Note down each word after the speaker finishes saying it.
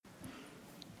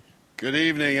Good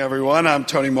evening, everyone. I'm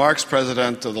Tony Marks,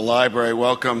 president of the library.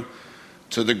 Welcome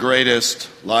to the greatest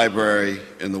library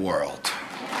in the world.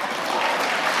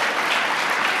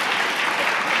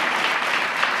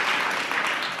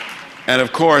 And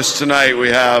of course, tonight we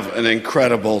have an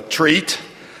incredible treat,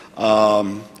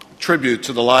 tribute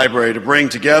to the library, to bring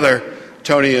together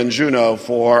Tony and Juno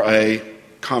for a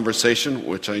conversation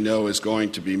which I know is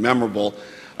going to be memorable.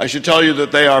 I should tell you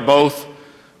that they are both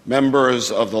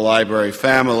members of the library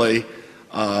family.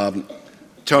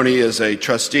 Tony is a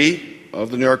trustee of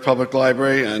the New York Public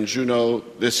Library, and Juno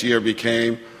this year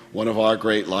became one of our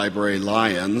great library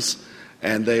lions.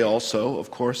 And they also,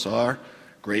 of course, are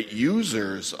great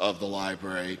users of the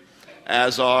library,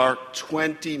 as are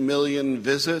 20 million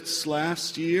visits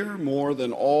last year, more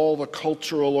than all the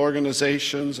cultural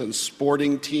organizations and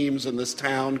sporting teams in this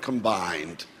town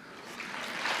combined.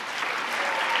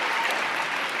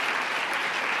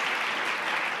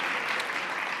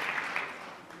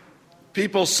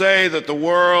 People say that the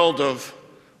world of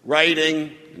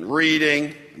writing and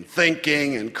reading and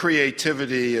thinking and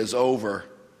creativity is over.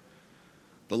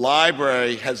 The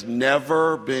library has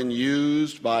never been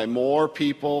used by more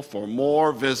people for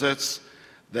more visits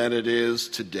than it is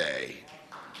today.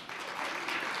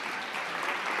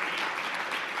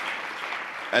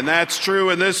 And that's true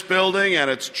in this building, and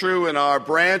it's true in our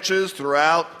branches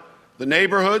throughout the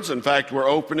neighborhoods. In fact, we're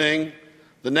opening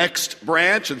the next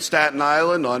branch in Staten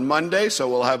Island on Monday, so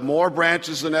we'll have more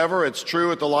branches than ever. It's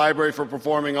true at the Library for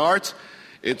Performing Arts.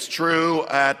 It's true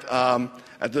at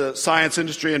the Science,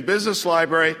 Industry, and Business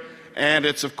Library, and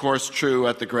it's, of course, true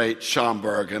at the great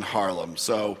Schomburg in Harlem.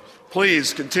 So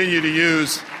please continue to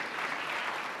use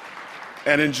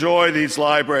and enjoy these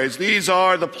libraries. These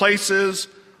are the places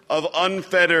of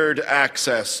unfettered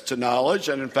access to knowledge,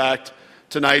 and in fact,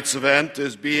 tonight's event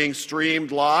is being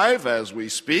streamed live as we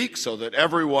speak so that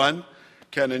everyone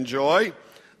can enjoy.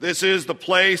 This is the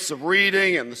place of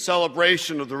reading and the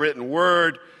celebration of the written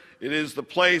word. It is the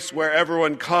place where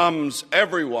everyone comes,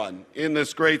 everyone in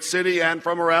this great city and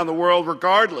from around the world,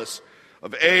 regardless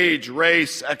of age,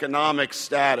 race, economic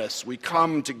status. We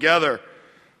come together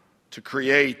to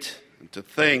create and to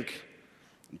think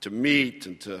and to meet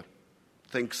and to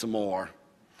think some more.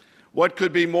 What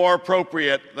could be more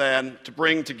appropriate than to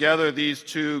bring together these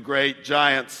two great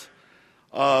giants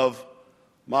of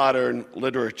modern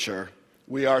literature?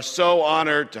 We are so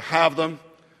honored to have them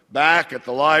back at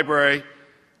the library.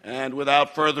 And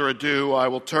without further ado, I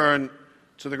will turn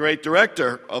to the great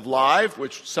director of Live,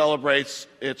 which celebrates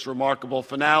its remarkable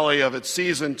finale of its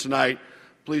season tonight.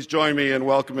 Please join me in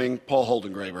welcoming Paul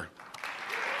Holdengraber.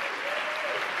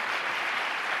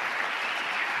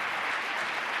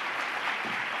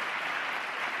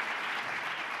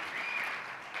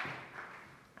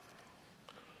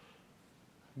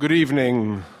 Good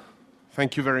evening.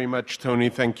 Thank you very much, Tony.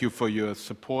 Thank you for your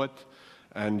support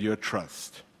and your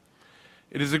trust.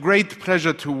 It is a great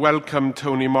pleasure to welcome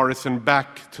Toni Morrison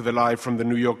back to the Live from the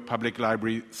New York Public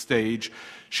Library stage.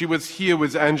 She was here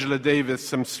with Angela Davis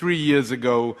some 3 years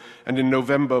ago and in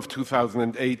November of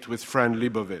 2008 with Fran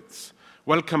Lebowitz.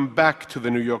 Welcome back to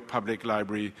the New York Public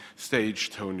Library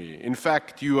stage, Toni. In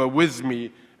fact, you are with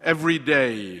me every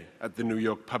day at the New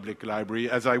York Public Library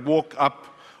as I walk up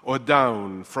or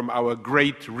down from our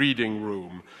great reading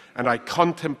room, and I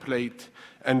contemplate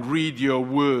and read your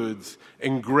words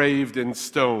engraved in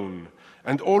stone,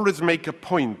 and always make a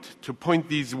point to point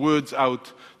these words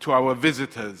out to our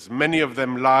visitors, many of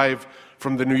them live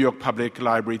from the New York Public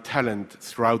Library talent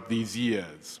throughout these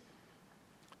years.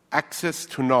 Access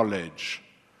to knowledge,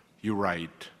 you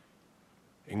write,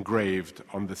 engraved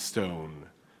on the stone,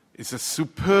 is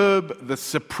the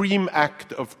supreme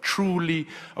act of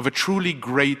a truly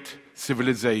great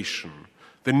civilization.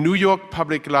 The New York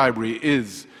Public Library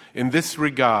is, in this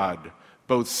regard,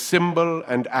 both symbol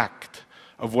and act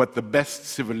of what the best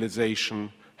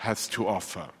civilization has to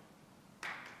offer.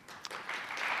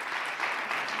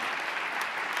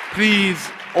 Please,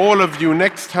 all of you,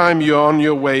 next time you're on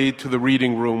your way to the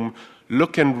reading room,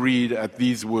 look and read at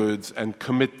these words and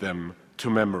commit them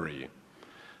to memory.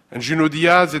 And Junot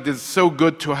Diaz, it is so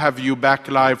good to have you back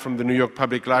live from the New York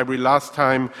Public Library. Last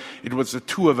time, it was the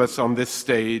two of us on this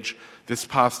stage this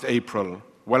past April.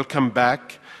 Welcome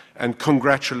back, and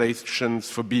congratulations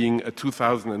for being a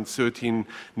 2013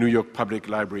 New York Public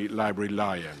Library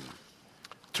Lion.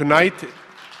 Tonight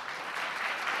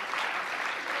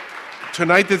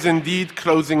is indeed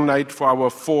closing night for our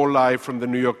fall Live from the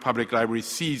New York Public Library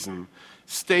season.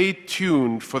 Stay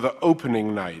tuned for the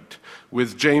opening night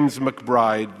with James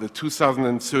McBride, the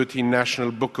 2013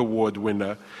 National Book Award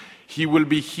winner. He will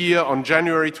be here on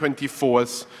January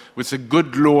 24th with the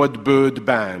Good Lord Bird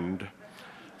Band.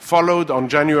 followed on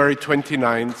January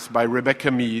 29th by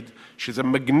Rebecca Mead. She's a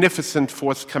magnificent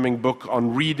forthcoming book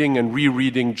on reading and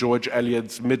rereading George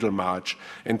Eliot's Middlemarch,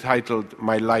 entitled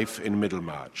My Life in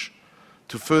Middlemarch.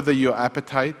 To further your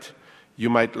appetite, you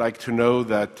might like to know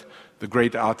that the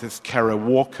great artist Kara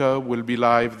Walker will be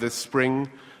live this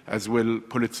spring, as will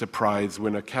Pulitzer Prize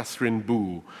winner Catherine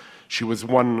Boo. She was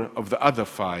one of the other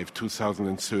 5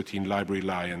 2013 Library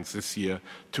Lions this year,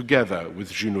 together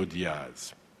with Junot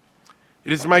Diaz.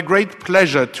 It is my great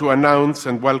pleasure to announce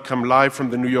and welcome live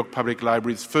from the New York Public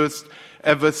Library's first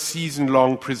ever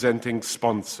season-long presenting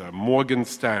sponsor, Morgan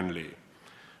Stanley.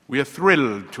 We are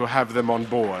thrilled to have them on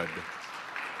board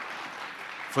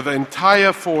for the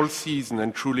entire fall season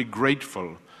and truly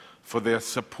grateful for their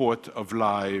support of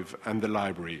Live and the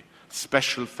library.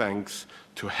 Special thanks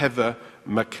to Heather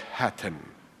McHatton.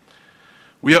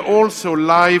 We are also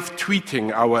live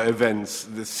tweeting our events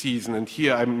this season, and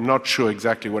here I'm not sure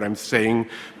exactly what I'm saying,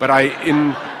 but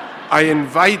I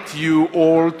invite you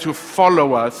all to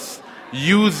follow us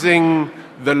using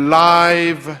the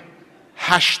Live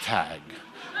hashtag.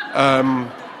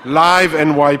 Live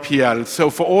NYPL.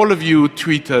 So for all of you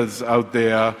tweeters out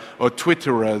there, or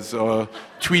Twitterers, or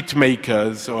tweet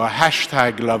makers, or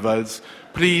hashtag lovers,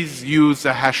 please use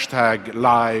the hashtag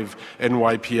Live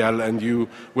NYPL and you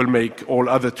will make all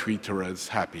other tweeterers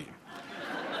happy.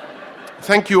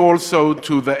 Thank you also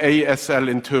to the ASL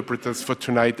interpreters for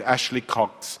tonight, Ashley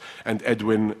Cox and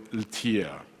Edwin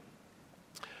Letier.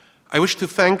 I wish to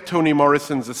thank Toni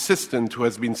Morrison's assistant, who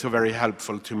has been so very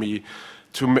helpful to me,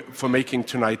 for making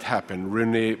tonight happen,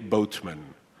 Renee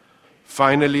Boatman.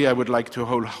 Finally, I would like to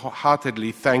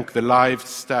wholeheartedly thank the Live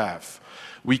staff.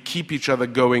 We keep each other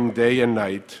going day and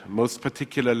night, most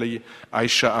particularly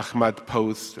Aisha Ahmad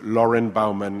Post, Lauren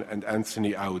Bauman, and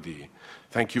Anthony Audi.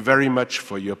 Thank you very much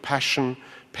for your passion,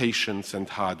 patience, and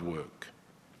hard work.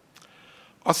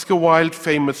 Oscar Wilde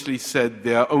famously said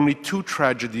there are only 2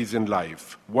 tragedies in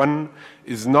life. One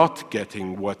is not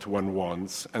getting what one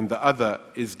wants, and the other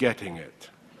is getting it.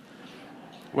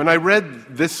 When I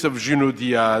read this of Junot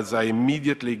Diaz, I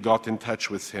immediately got in touch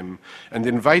with him and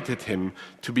invited him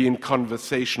to be in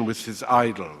conversation with his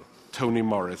idol, Toni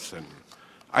Morrison.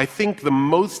 I think the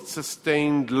most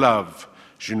sustained love,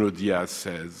 Junot Diaz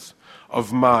says,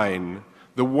 of mine,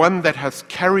 the one that has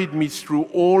carried me through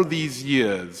all these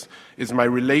years, is my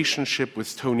relationship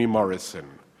with Toni Morrison.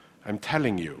 I'm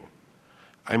telling you,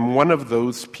 I'm one of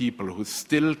those people who's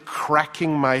still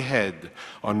cracking my head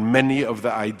on many of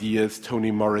the ideas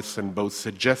Toni Morrison both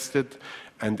suggested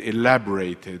and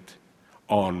elaborated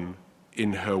on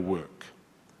in her work.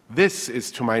 This is,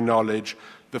 to my knowledge,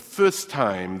 the first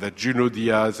time that Junot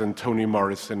Diaz and Toni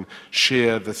Morrison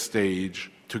share the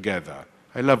stage together.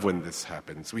 I love when this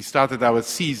happens. We started our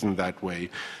season that way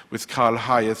with Carl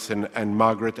Hiaasen and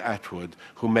Margaret Atwood,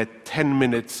 who met 10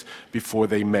 minutes before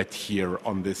they met here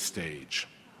on this stage.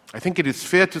 I think it is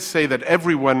fair to say that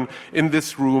everyone in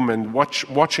this room and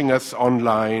watching us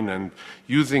online and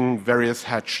using various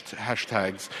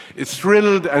hashtags is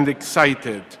thrilled and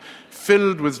excited,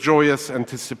 filled with joyous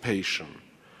anticipation.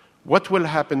 What will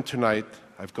happen tonight,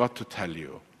 I've got to tell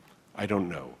you, I don't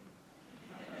know.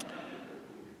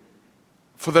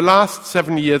 For the last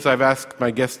 7 years, I've asked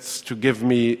my guests to give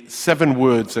me 7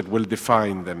 words that will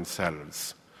define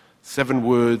themselves. 7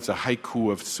 words, a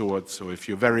haiku of sorts, or if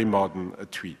you're very modern, a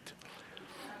tweet.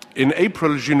 In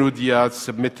April, Junot Diaz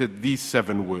submitted these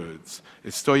 7 words.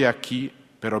 Estoy aquí,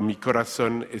 pero mi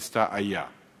corazón está allá.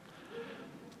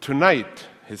 Tonight,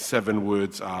 his 7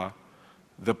 words are,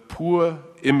 the poor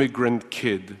immigrant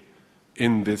kid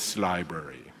in this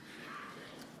library.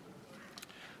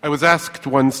 I was asked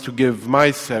once to give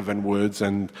my 7 words,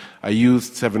 and I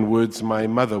used 7 words my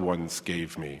mother once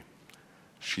gave me.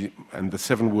 And the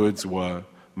 7 words were,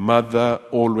 Mother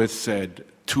always said,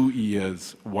 2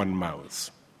 ears, 1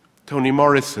 mouth. Toni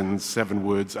Morrison's 7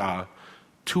 words are,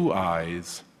 2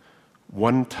 eyes,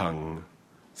 1 tongue,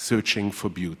 searching for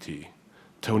beauty.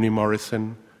 Toni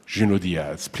Morrison, Junot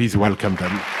Diaz. Please welcome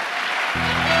them.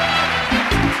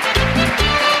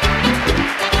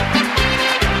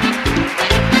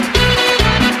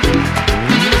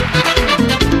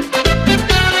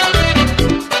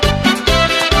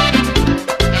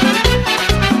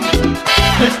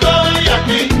 Estoy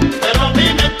aquí, pero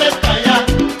mi mente está allá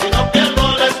y no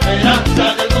pierdo la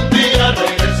esperanza de algún día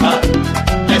regresar.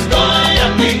 Estoy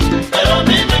aquí, pero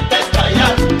mi mente está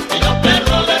allá y no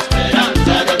pierdo la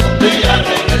esperanza de algún día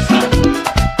regresar.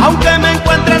 Aunque me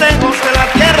encuentre lejos de la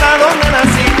tierra donde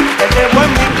nací, te llevo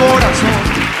en mi corazón.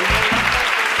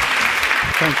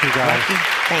 Thank you, guys.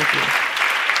 Thank you.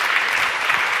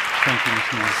 Thank you, Ms.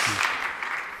 Morrison.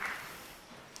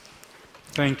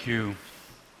 Thank you.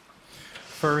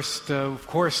 First, of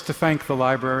course, to thank the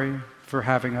library for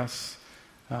having us.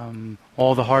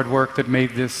 All the hard work that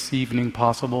made this evening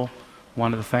possible.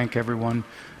 Wanted to thank everyone.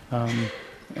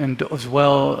 And as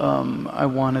well, I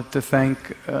wanted to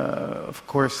thank, of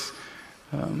course,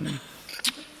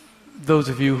 those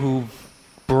of you who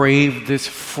braved this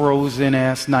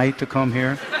frozen-ass night to come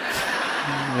here.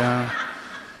 Yeah.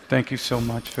 Thank you so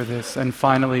much for this. And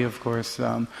finally, of course,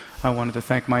 I wanted to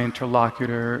thank my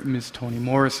interlocutor, Ms. Toni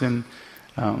Morrison.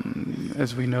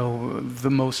 As we know,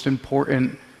 the most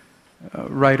important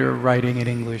writer writing in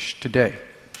English today.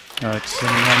 It's an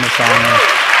enormous honor.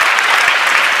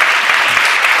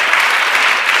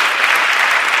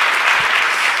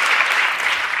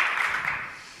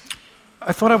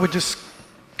 I thought I would just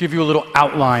give you a little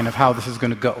outline of how this is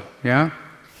going to go, yeah?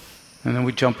 And then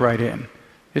we jump right in.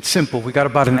 It's simple. We got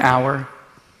about an hour.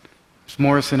 Ms.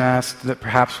 Morrison asked that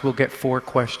perhaps we'll get 4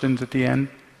 questions at the end.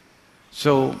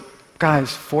 So,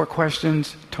 guys, 4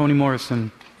 questions, Toni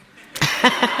Morrison.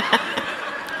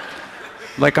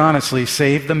 Like, honestly,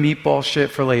 save the meatball shit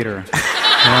for later.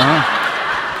 You know?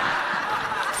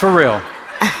 For real.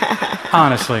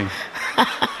 Honestly.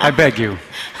 I beg you.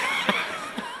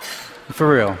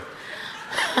 For real.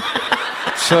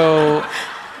 So,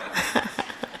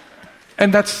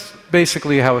 and that's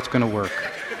basically how it's going to work.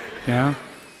 Yeah?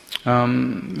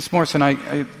 Ms. Morrison,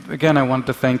 I wanted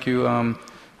to thank you.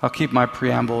 I'll keep my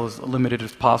preamble as limited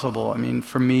as possible. I mean,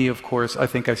 for me, of course, I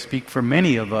think I speak for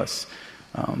many of us.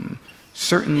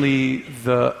 Certainly,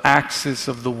 the axis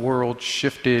of the world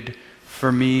shifted for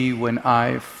me when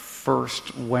I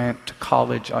first went to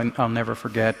college. I'll never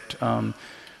forget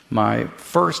my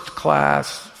first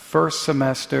class, first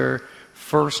semester,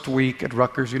 first week at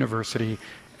Rutgers University,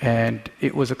 and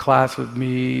it was a class with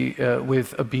me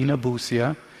with Abina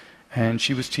Busia, and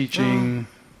she was teaching,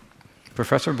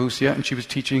 Professor Busia, and she was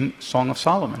teaching Song of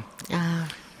Solomon.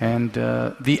 And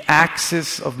the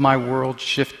axis of my world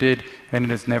shifted, and it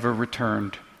has never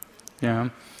returned. Yeah,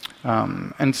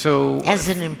 and so as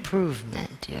an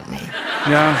improvement, you mean?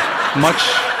 Yeah,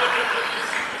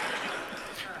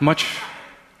 much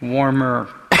warmer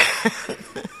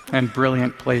and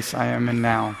brilliant place I am in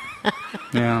now.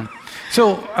 Yeah.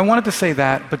 So I wanted to say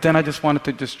that, but then I just wanted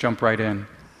to just jump right in.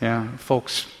 Yeah,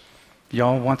 folks,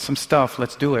 y'all want some stuff?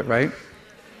 Let's do it, right?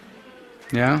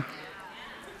 Yeah.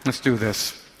 Let's do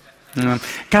this.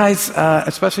 Guys,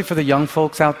 especially for the young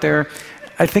folks out there,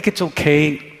 I think it's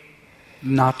okay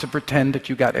not to pretend that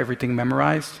you got everything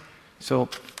memorized. So,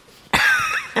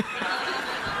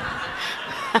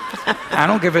 I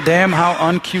don't give a damn how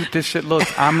uncute this shit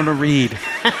looks. I'm going to read.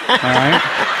 All right?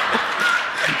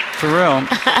 For real.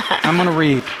 I'm going to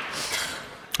read.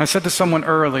 I said to someone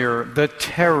earlier, the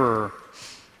terror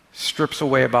strips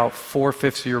away about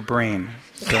 4/5 of your brain.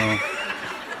 So,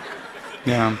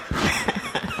 yeah.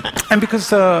 And because,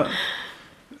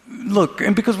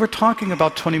 because we're talking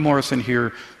about Toni Morrison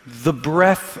here, the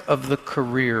breadth of the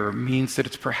career means that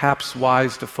it's perhaps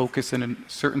wise to focus in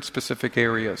certain specific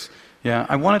areas. Yeah,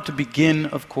 I wanted to begin,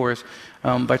 of course,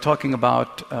 by talking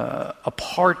about a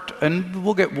part, and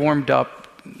we'll get warmed up,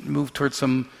 move towards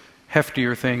some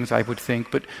heftier things, I would think,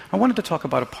 but I wanted to talk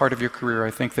about a part of your career,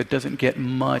 I think, that doesn't get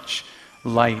much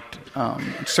light.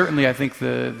 Certainly, I think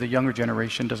the younger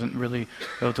generation doesn't really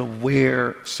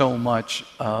aware so much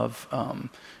of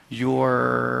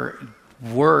your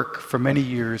work for many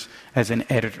years as an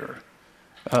editor.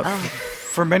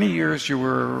 For many years, you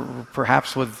were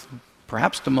perhaps the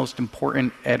most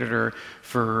important editor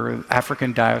for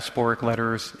African diasporic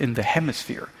letters in the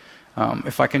hemisphere.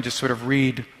 If I can just sort of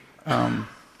read,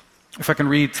 if I can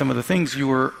read some of the things, you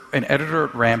were an editor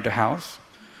at Ramda House,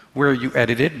 where you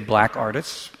edited Black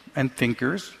artists and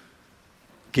thinkers,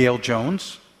 Gail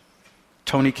Jones,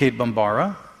 Toni Cade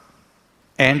Bambara,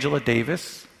 Angela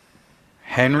Davis,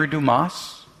 Henry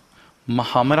Dumas,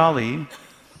 Muhammad Ali,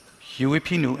 Huey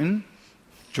P. Newton,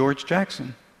 George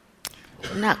Jackson.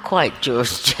 Not quite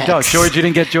George Jackson. No, George, you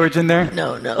didn't get George in there?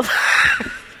 No.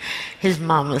 His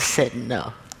mama said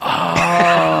no.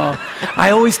 Oh,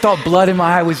 I always thought Blood in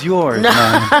My Eye was yours. No.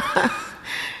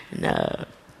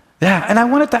 Yeah, and I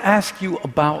wanted to ask you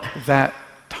about that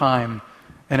time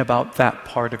and about that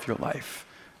part of your life.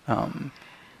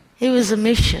 It was a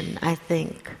mission, I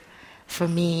think. For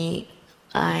me,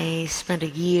 I spent a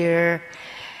year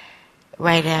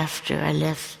right after I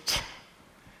left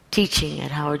teaching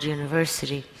at Howard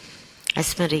University. I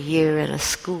spent a year in a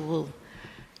school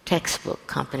textbook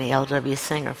company, L.W.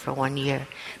 Singer, for 1 year,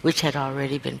 which had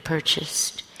already been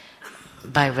purchased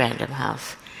by Random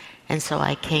House. And so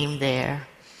I came there.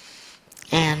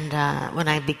 And when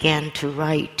I began to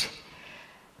write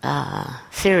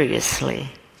seriously,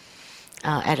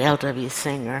 at L.W.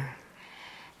 Singer.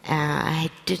 And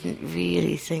I didn't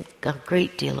really think a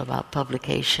great deal about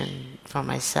publication for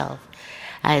myself.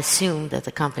 I assumed that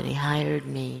the company hired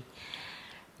me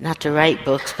not to write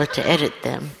books, but to edit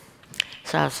them.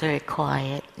 So I was very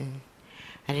quiet, and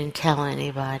I didn't tell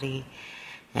anybody,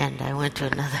 and I went to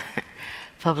another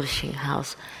publishing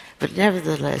house. But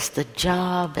nevertheless, the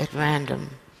job at Random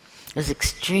was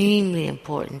extremely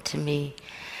important to me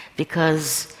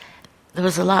because there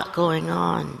was a lot going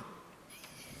on.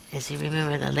 As you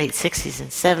remember, in the late 60s and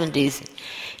 70s,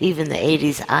 even the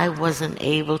 80s, I wasn't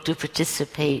able to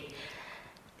participate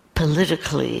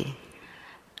politically,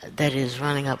 that is,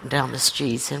 running up and down the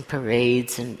streets in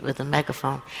parades and with a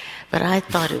megaphone. But I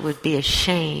thought it would be a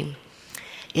shame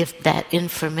if that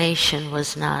information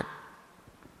was not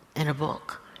in a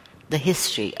book, the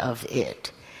history of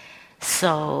it.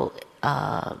 So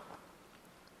I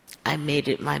made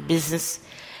it my business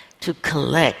to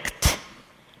collect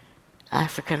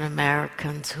African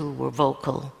Americans who were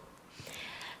vocal,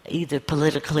 either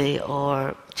politically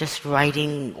or just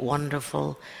writing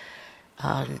wonderful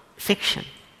fiction.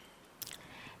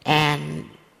 And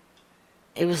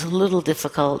it was a little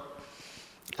difficult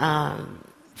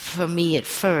for me at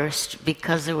first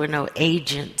because there were no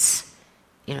agents,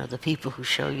 the people who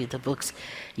show you the books.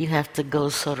 You have to go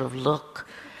sort of look,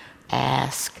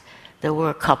 ask. There were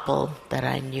a couple that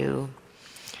I knew.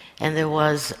 And there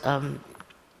was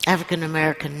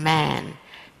African-American man,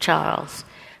 Charles,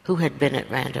 who had been at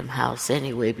Random House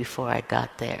anyway before I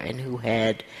got there and who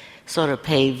had sort of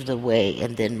paved the way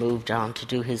and then moved on to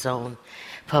do his own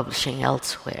publishing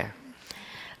elsewhere.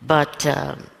 But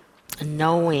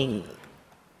knowing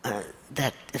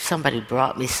that if somebody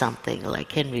brought me something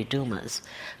like Henry Dumas,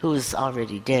 who was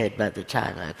already dead by the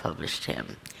time I published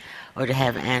him, or to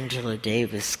have Angela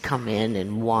Davis come in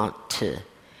and want to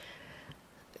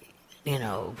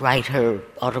write her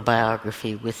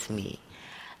autobiography with me.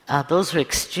 Those were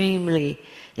extremely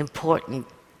important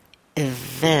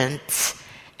events,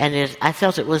 and I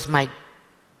felt it was my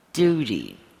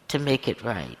duty to make it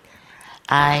right.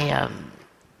 I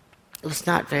was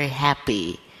not very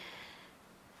happy,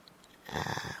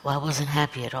 I wasn't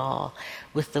happy at all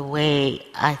with the way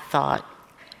I thought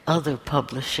other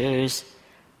publishers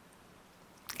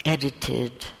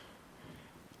edited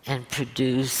and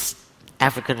produced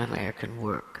African-American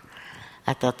work.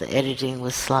 I thought the editing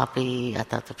was sloppy. I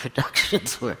thought the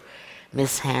productions were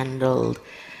mishandled.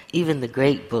 Even the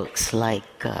great books like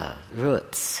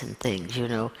Roots and things,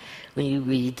 when you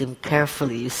read them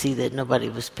carefully, you see that nobody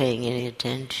was paying any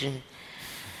attention.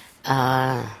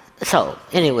 So,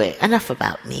 anyway, enough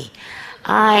about me.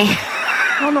 Wait.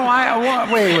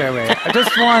 I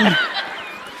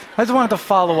just wanted to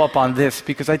follow up on this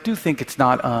because I do think it's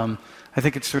not... I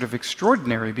think it's sort of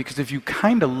extraordinary because if you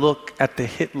kind of look at the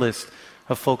hit list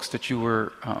of folks that you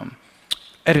were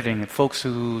editing, and folks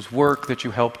whose work that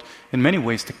you helped in many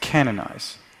ways to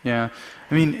canonize, I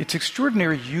mean, it's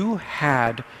extraordinary. You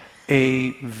had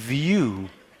a view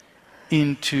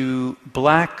into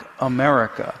Black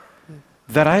America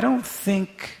that I don't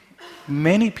think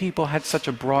many people had such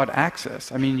a broad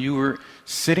access. I mean, you were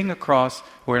sitting across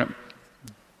where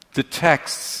the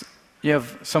texts. You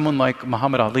have someone like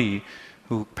Muhammad Ali,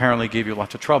 who apparently gave you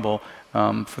lots of trouble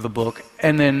for the book,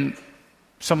 and then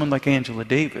someone like Angela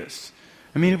Davis.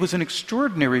 I mean, it was an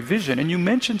extraordinary vision. And you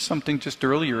mentioned something just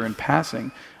earlier in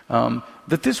passing,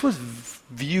 that this was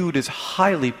viewed as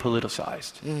highly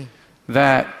politicized.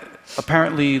 That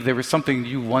apparently there was something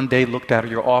you one day looked at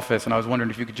your office, and I was wondering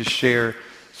if you could just share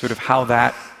sort of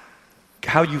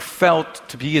how you felt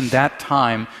to be in that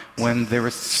time when there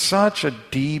was such a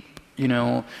deep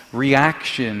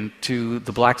reaction to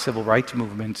the Black civil rights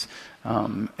movements,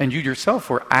 and you yourself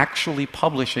were actually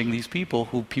publishing these people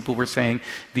who people were saying,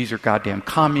 these are goddamn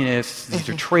communists, these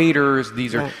are traitors,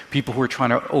 these are people who are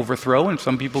trying to overthrow, and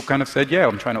some people kind of said, yeah,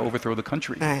 I'm trying to overthrow the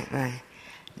country. Right.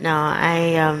 No,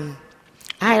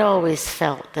 I always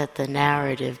felt that the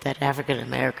narrative that African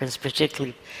Americans,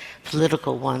 particularly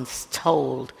political ones,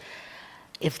 told,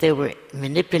 if they were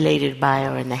manipulated by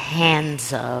or in the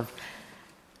hands of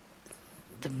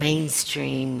the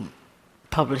mainstream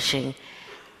publishing,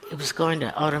 it was going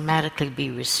to automatically be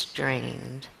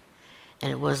restrained,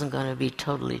 and it wasn't going to be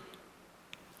totally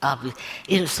obvious.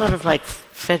 It was sort of like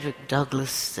Frederick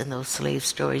Douglass and those slave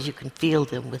stories. You can feel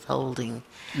them withholding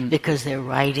because they're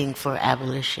writing for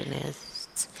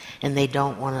abolitionists, and they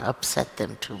don't want to upset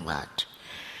them too much.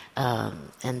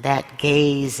 And that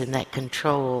gaze and that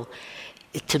control,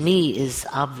 to me, is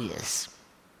obvious.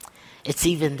 It's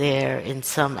even there in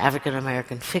some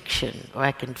African-American fiction, or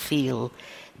I can feel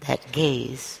that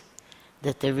gaze,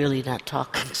 that they're really not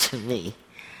talking to me.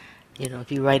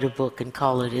 if you write a book and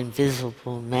call it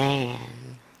Invisible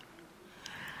Man,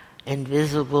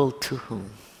 invisible to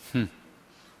whom?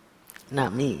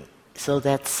 Not me. So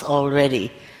that's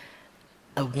already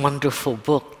a wonderful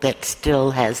book that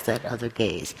still has that other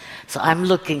gaze. So I'm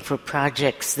looking for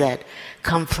projects that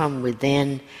come from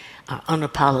within, are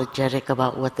unapologetic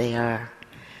about what they are,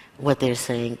 what they're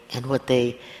saying, and what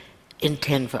they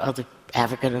intend for other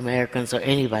African Americans or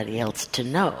anybody else to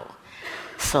know.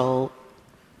 So,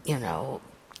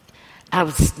 I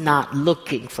was not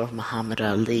looking for Muhammad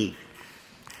Ali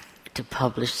to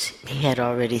publish. He had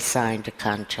already signed a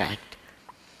contract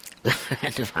with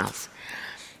Random House.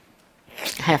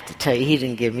 I have to tell you, he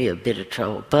didn't give me a bit of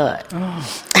trouble, but...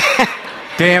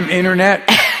 Damn internet.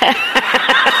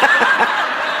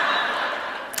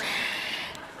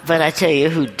 But I tell you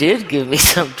who did give me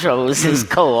some trouble was his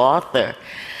co-author,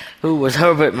 who was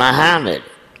Herbert Muhammad.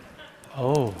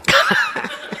 Oh.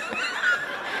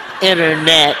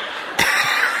 Internet.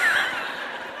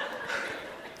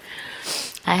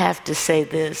 I have to say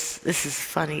this is a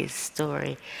funny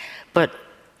story, but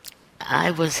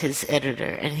I was his editor,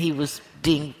 and he was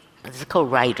being a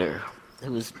co-writer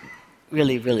who was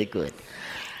really, really good.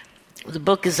 The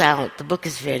book is out. The book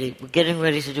is ready. We're getting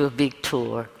ready to do a big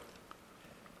tour.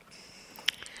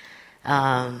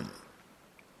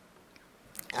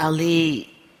 Ali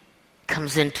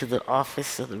comes into the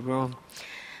office of the room.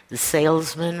 The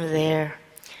salesmen are there,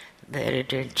 the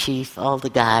editor-in-chief, all the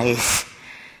guys.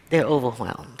 They're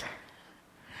overwhelmed.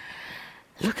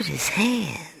 Look at his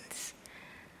hands.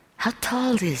 How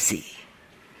tall is he?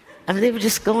 I mean, they were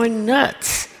just going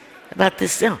nuts about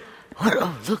this. What?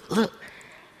 Oh, look.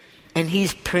 And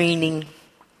he's preening.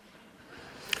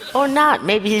 Or not.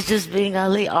 Maybe he's just being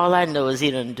Ali. All I know is he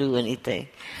doesn't do anything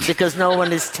because no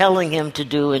one is telling him to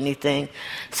do anything.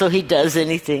 So he does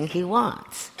anything he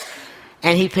wants.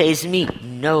 And he pays me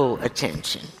no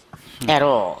attention at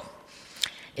all.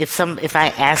 If I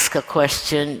ask a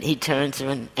question, he turns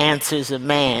and answers a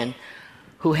man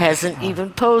who hasn't even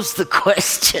posed the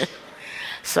question.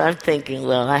 So I'm thinking,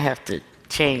 well, I have to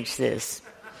change this.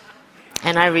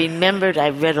 And I remembered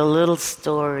I read a little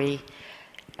story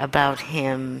about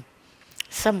him.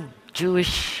 Some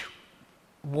Jewish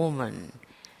woman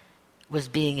was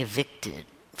being evicted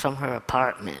from her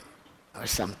apartment or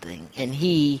something, and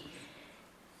he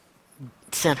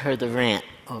sent her the rent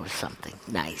or something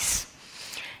nice.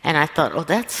 And I thought, oh,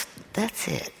 that's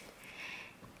it.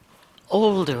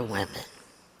 Older women,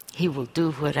 he will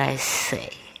do what I say.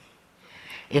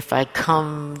 If I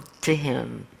come to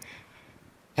him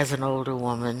as an older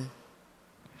woman,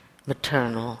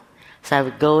 maternal, so I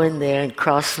would go in there and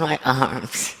cross my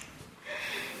arms,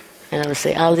 and I would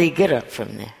say, Ali, get up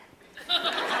from there.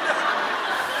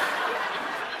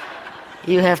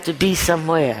 You have to be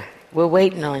somewhere. We're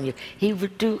waiting on you. He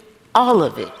would do all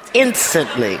of it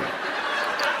instantly.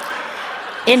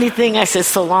 Anything I said,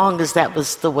 so long as that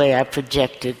was the way I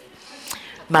projected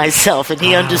myself, and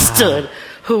he understood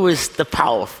who was the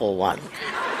powerful one.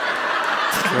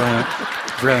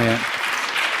 Brilliant.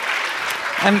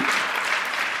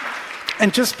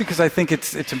 And just because I think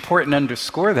it's important to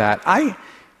underscore that,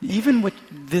 even what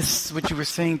you were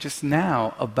saying just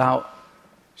now about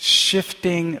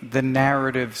shifting the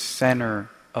narrative center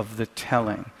of the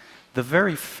telling, the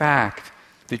very fact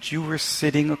that you were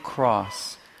sitting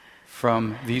across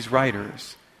from these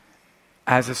writers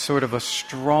as a sort of a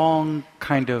strong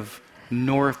kind of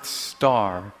North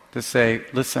Star to say,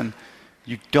 listen,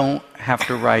 you don't have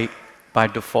to write by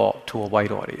default to a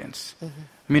white audience. Mm-hmm.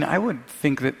 I mean, I would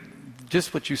think that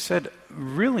just what you said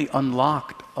really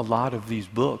unlocked a lot of these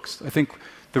books. I think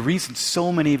the reason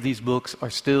so many of these books are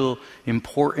still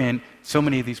important, so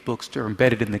many of these books are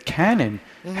embedded in the canon,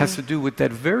 has to do with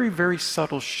that very, very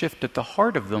subtle shift at the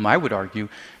heart of them, I would argue,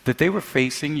 that they were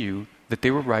facing you, that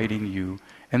they were writing you,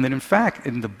 and that in fact,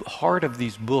 in the heart of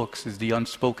these books is the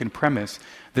unspoken premise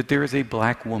that there is a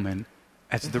black woman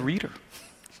as the reader.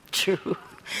 True.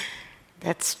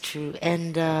 That's true.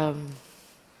 And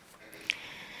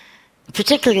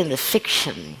particularly in the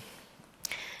fiction,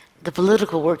 the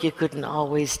political work you couldn't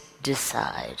always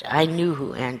decide. I knew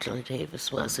who Angela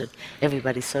Davis was, and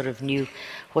everybody sort of knew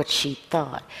what she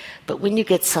thought. But when you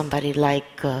get somebody like,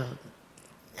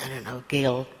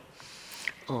 Gail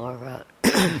or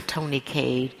Tony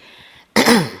Cade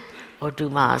or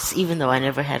Dumas, even though I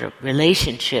never had a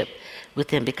relationship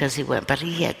with him because but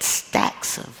he had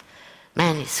stacks of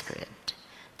manuscript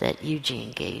that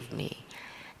Eugene gave me.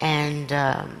 And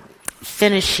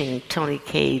finishing Tony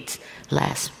Cade's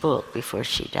last book before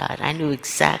she died, I knew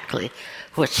exactly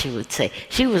what she would say.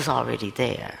 She was already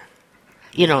there,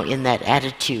 in that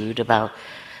attitude about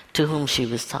to whom she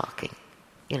was talking,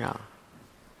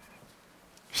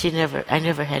 I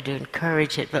never had to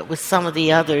encourage it, but with some of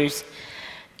the others,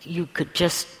 you could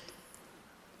just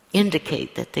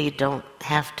indicate that they don't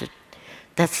have to,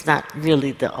 that's not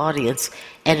really the audience,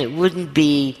 and it wouldn't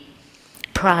be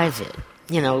private.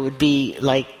 It would be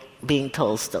like being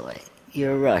Tolstoy.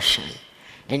 You're Russian,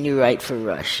 and you write for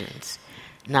Russians,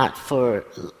 not for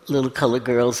little colored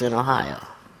girls in Ohio.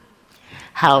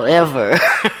 However,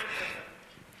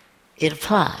 it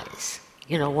applies.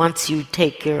 Once you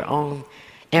take your own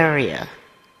area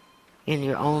in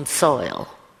your own soil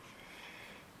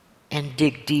and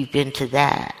dig deep into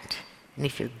that, and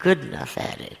if you're good enough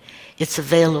at it, it's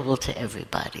available to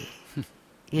everybody.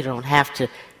 You don't have to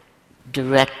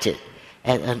direct it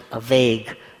at a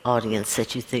vague audience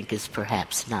that you think is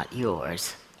perhaps not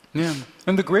yours. Yeah,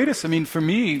 and the greatest, for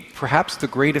me, perhaps the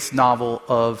greatest novel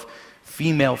of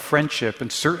female friendship,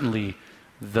 and certainly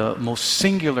the most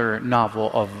singular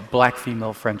novel of black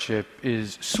female friendship,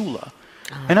 is Sula.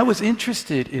 And I was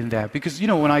interested in that because,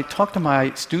 when I talk to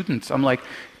my students, I'm like,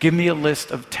 give me a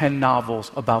list of 10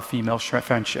 novels about female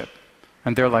friendship.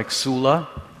 And they're like, Sula?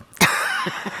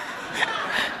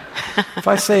 If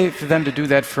I say for them to do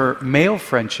that for male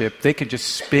friendship, they could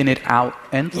just spin it out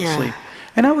endlessly. Yeah.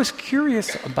 And I was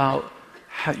curious about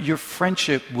your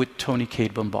friendship with Toni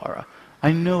Cade Bambara.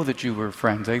 I know that you were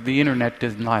friends. The internet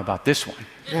doesn't lie about this one.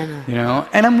 No.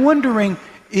 And I'm wondering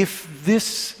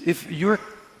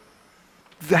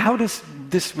how does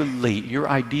this relate, your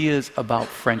ideas about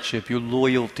friendship, your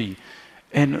loyalty,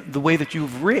 and the way that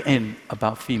you've written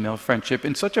about female friendship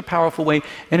in such a powerful way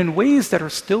and in ways that are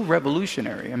still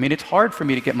revolutionary. It's hard for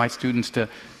me to get my students to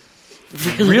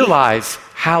realize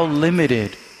how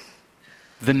limited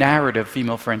the narrative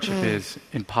female friendship is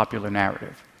in popular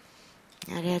narrative.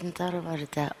 I hadn't thought about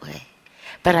it that way.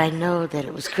 But I know that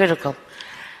it was critical.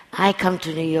 I come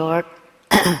to New York.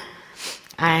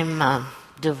 I'm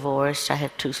divorced. I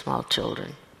have 2 small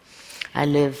children. I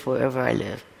live wherever I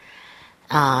live.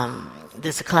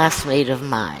 There's a classmate of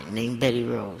mine named Betty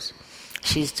Rose.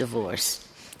 She's divorced.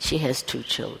 She has 2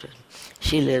 children.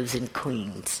 She lives in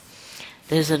Queens.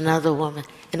 There's another woman.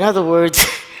 In other words,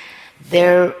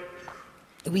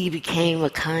 we became a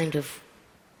kind of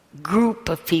group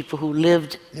of people who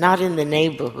lived not in the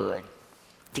neighborhood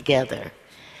together,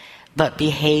 but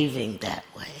behaving that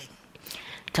way.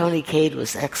 Toni Cade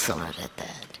was excellent at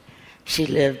that. She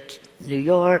lived in New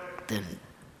York, then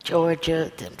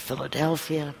Georgia, then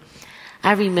Philadelphia.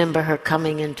 I remember her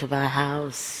coming into my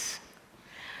house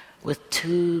with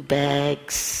 2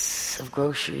 bags of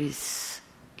groceries.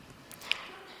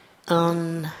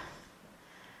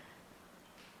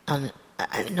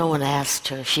 No one asked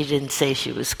her. She didn't say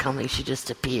she was coming. She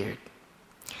just appeared.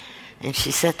 And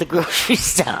she set the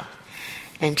groceries down.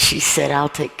 And she said, I'll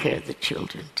take care of the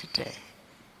children today.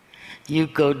 You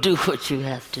go do what you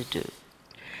have to do.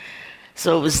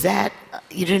 So it was that,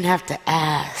 you didn't have to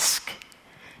ask.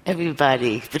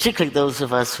 Everybody, particularly those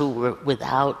of us who were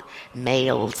without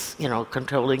males,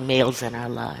 controlling males in our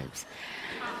lives.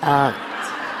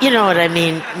 You know what I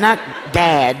mean? Not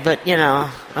bad, but,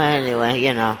 anyway.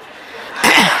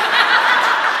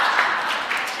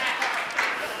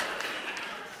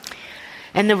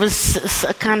 And there was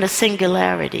a kind of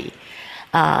singularity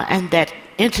and that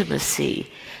intimacy,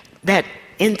 that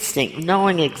instinct,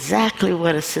 knowing exactly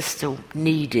what a sister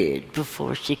needed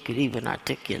before she could even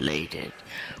articulate it,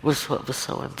 was what was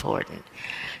so important.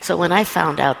 So when I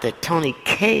found out that Toni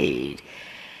Cade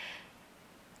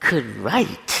could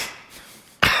write,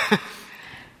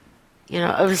 it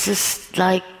was just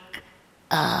like,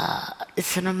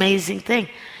 it's an amazing thing.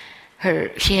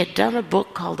 She had done a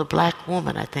book called The Black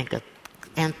Woman, I think, an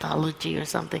anthology or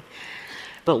something.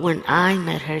 But when I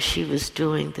met her, she was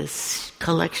doing this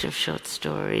collection of short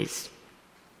stories.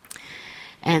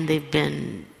 And they've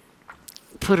been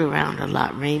put around a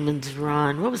lot. Raymond's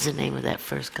Run. What was the name of that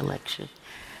first collection?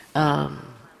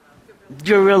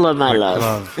 Gorilla, My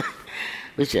Love.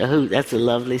 Which, that's a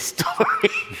lovely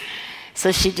story.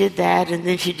 So she did that, and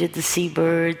then she did the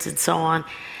Seabirds and so on.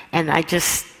 And I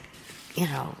just,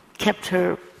 kept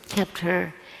her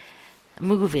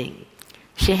moving.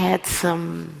 She had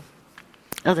some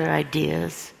other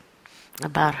ideas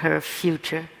about her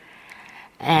future.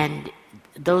 And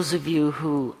those of you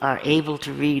who are able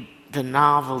to read the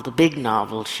novel, the big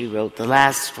novel she wrote, the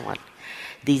last one,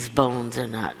 These Bones Are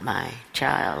Not My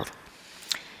Child,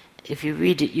 if you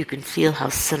read it, you can feel how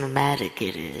cinematic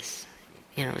it is.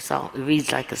 It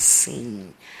reads like a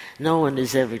scene. No one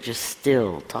is ever just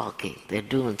still talking. They're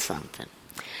doing something.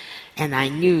 And I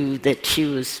knew that she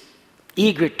was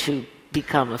eager to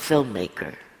become a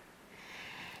filmmaker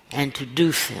and to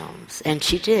do films. And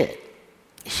she did.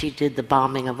 she did the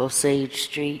bombing of Osage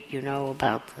Street, you know,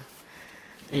 about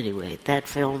anyway, that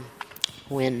film,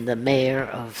 when the mayor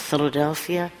of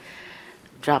Philadelphia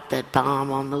dropped that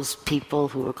bomb on those people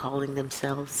who were calling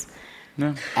themselves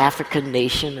African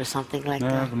Nation or something like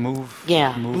that. The move.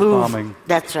 Yeah, move bombing.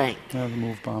 That's right. Yeah, the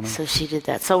move bombing. So she did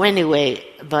that. So anyway,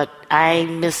 but I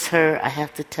miss her, I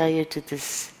have to tell you, to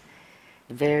this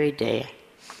very day.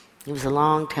 It was a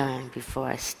long time before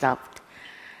I stopped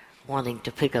wanting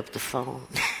to pick up the phone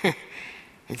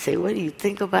and say, what do you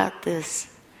think about this?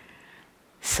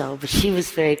 So, but she was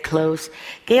very close.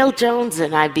 Gail Jones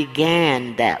and I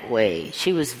began that way.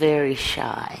 She was very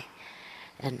shy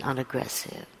and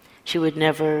unaggressive. She would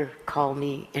never call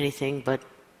me anything but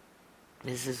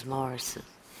Mrs. Morrison.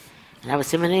 And I would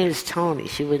say, my name is Tony.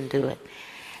 She wouldn't do it.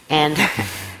 And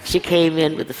she came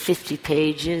in with the 50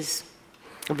 pages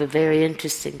of a very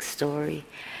interesting story.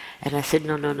 And I said,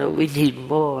 no, we need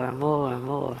more.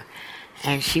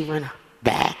 And she went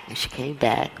back, and she came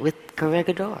back with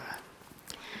Corregidora,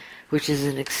 which is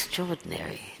an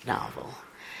extraordinary novel.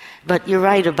 But you're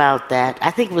right about that. I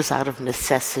think it was out of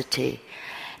necessity.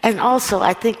 And also,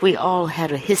 I think we all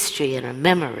had a history and a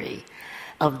memory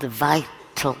of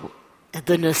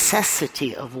the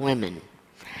necessity of women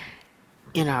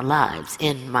in our lives,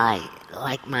 in my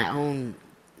own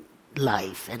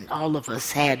life. And all of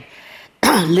us had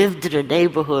lived in a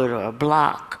neighborhood or a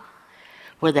block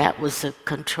where that was a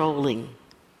controlling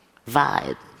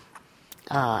vibe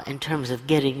in terms of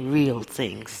getting real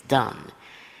things done,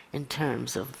 in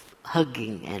terms of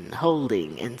hugging and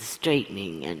holding and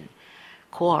straightening and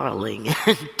quarreling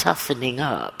and toughening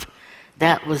up.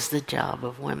 That was the job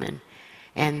of women.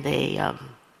 And they,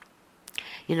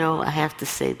 I have to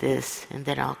say this, and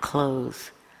then I'll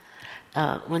close.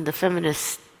 When the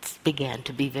feminists began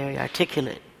to be very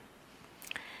articulate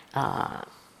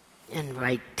and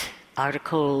write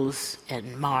articles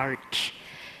and march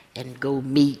and go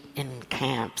meet in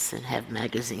camps and have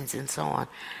magazines and so on,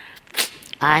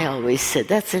 I always said,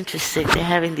 that's interesting. They're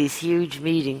having these huge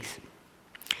meetings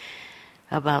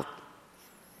about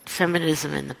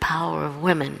feminism and the power of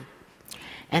women,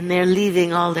 and they're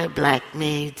leaving all their black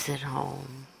maids at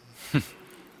home.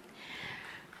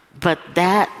 But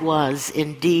that was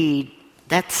indeed,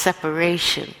 that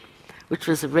separation, which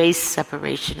was a race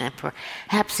separation and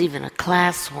perhaps even a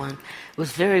class one,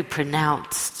 was very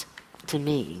pronounced to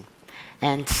me.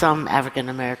 And some African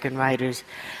American writers,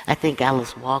 I think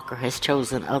Alice Walker has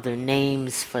chosen other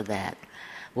names for that,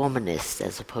 womanist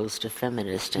as opposed to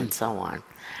feminist and so on.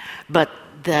 But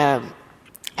the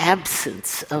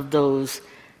absence of those,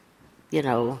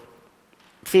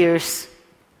 fierce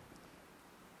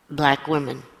black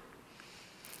women,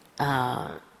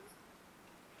 no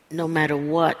matter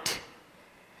what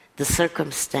the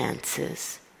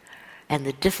circumstances and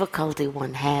the difficulty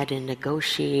one had in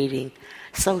negotiating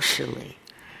socially.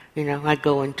 I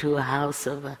go into a house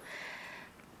of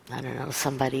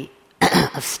somebody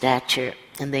of stature,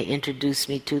 and they introduce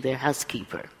me to their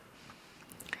housekeeper.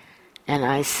 And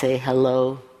I say,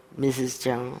 hello, Mrs.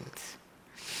 Jones.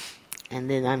 And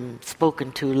then I'm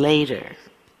spoken to later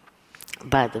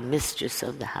by the mistress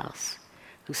of the house,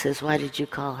 who says, why did you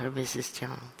call her Mrs.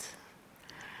 Jones?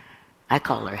 I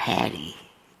call her Hattie,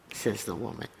 says the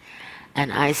woman.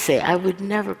 And I say, I would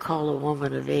never call a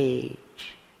woman of age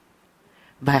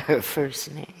by her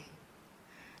first name.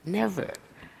 Never.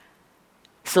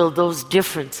 So those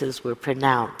differences were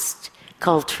pronounced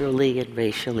culturally and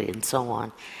racially and so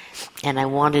on. And I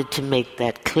wanted to make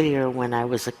that clear when I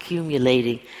was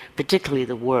accumulating, particularly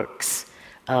the works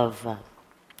of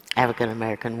African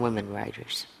American women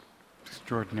writers.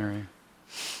 Extraordinary.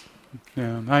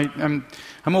 Yeah,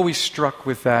 I'm always struck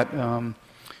with that.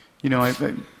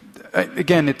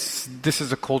 Again, this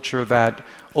is a culture that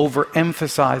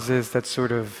overemphasizes that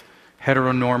sort of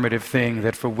heteronormative thing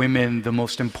that for women the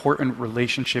most important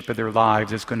relationship of their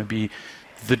lives is going to be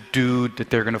the dude that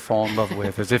they're going to fall in love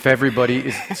with, as if everybody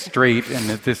is straight and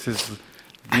that this is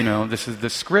the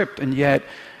script. And yet,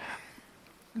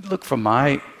 look, from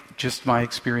my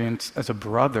experience as a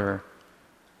brother,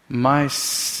 my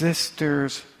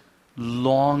sister's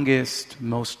longest,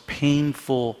 most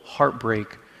painful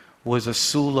heartbreak was a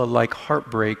Sula-like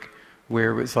heartbreak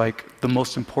where it was like the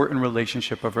most important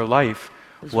relationship of her life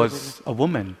was a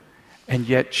woman. And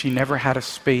yet she never had a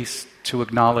space to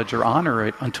acknowledge or honor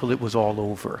it until it was all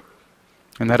over.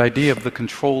 And that idea of the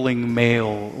controlling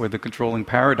male or the controlling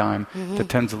paradigm that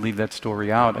tends to leave that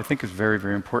story out, I think is very,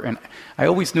 very important. I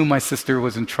always knew my sister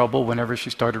was in trouble whenever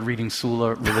she started reading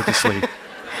Sula religiously.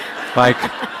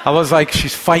 I was like,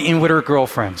 she's fighting with her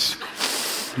girlfriends,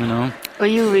 Well,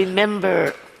 you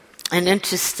remember an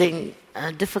interesting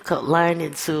a difficult line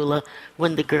in Sula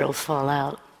when the girls fall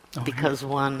out because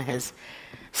one has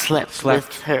slept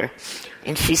with her.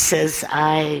 And she says,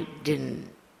 I didn't,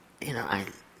 I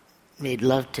made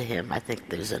love to him. I think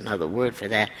there's another word for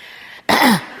that.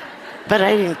 But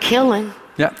I didn't kill him.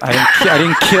 Yeah, I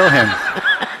didn't kill him.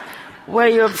 What are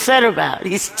you upset about?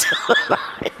 He's still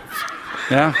alive.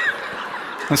 Yeah.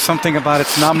 There's something about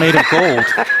it's not made of gold.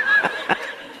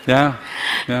 Yeah.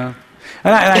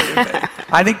 And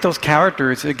I think those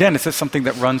characters, again, it's just something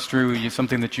that runs through you,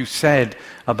 something that you said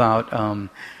about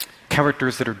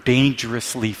characters that are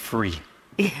dangerously free.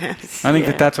 Yes. I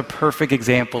think that's a perfect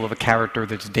example of a character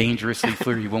that's dangerously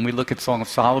free. When we look at Song of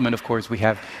Solomon, of course, we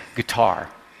have guitar.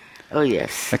 Oh,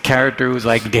 yes. A character who's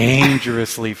like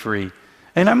dangerously free.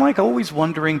 And I'm like always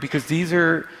wondering, because these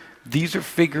are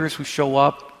figures who show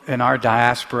up in our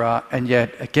diaspora, and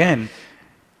yet, again,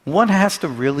 one has to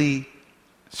really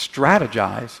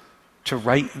strategize to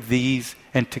write these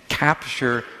and to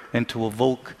capture and to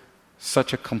evoke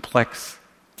such a complex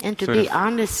and to be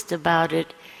honest about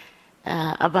it,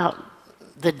 about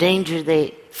the danger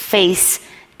they face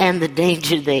and the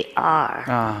danger they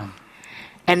are.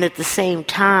 And at the same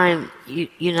time,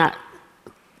 you're not,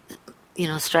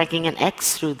 striking an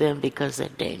X through them because they're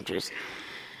dangerous.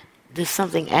 There's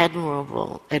something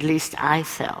admirable, at least I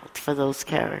felt, for those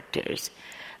characters.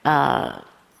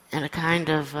 And a kind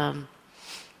of,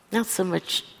 not so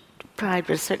much pride,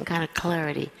 but a certain kind of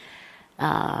clarity.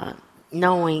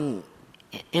 Knowing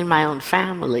in my own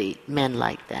family men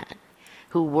like that,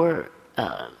 who were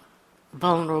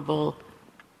vulnerable,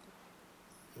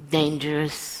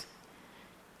 dangerous,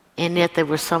 and yet they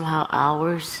were somehow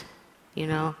ours,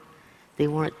 They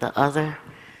weren't the other.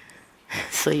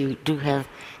 So you do have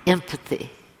empathy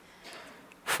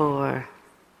for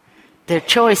their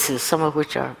choices, some of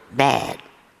which are bad,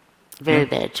 very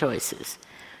bad choices.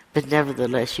 But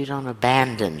nevertheless, you don't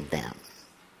abandon them.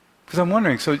 Because I'm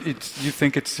wondering, so you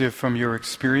think it's from your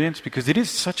experience? Because it is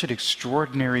such an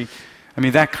extraordinary,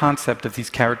 that concept of these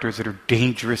characters that are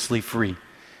dangerously free.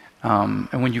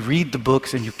 And when you read the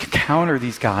books and you encounter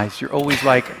these guys, you're always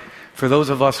like, for those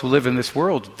of us who live in this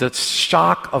world, the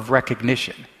shock of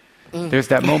recognition. There's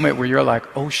that moment where you're like,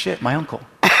 oh shit, my uncle.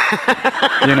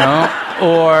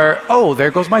 Or, oh,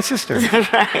 there goes my sister.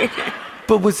 Right.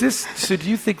 But so do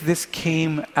you think this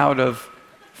came out of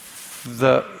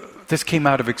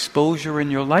exposure in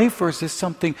your life, or is this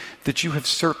something that you have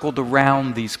circled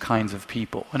around these kinds of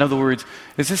people? In other words,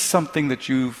 is this something that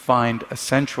you find a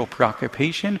central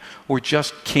preoccupation, or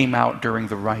just came out during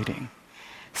the writing?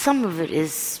 Some of it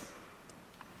is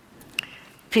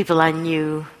people I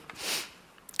knew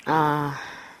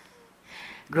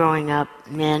growing up,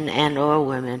 men and or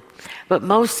women, but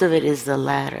most of it is the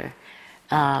latter.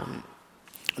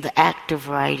 The act of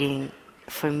writing,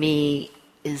 for me,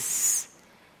 is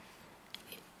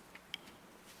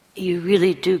you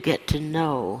really do get to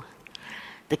know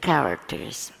the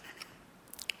characters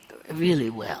really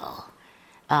well.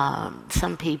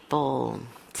 Some people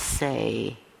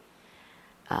say,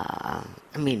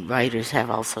 writers have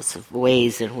all sorts of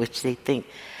ways in which they think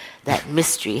that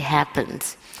mystery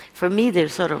happens. For me, they're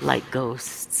sort of like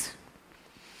ghosts.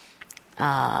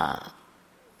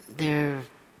 They're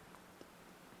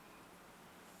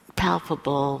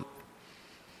palpable.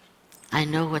 I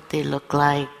know what they look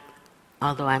like,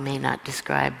 although I may not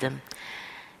describe them.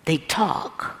 They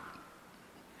talk.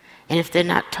 And if they're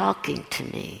not talking to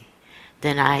me,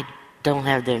 then I don't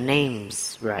have their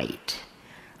names right,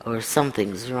 or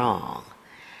something's wrong.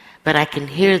 But I can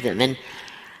hear them, and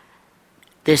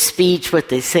their speech, what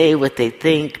they say, what they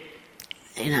think,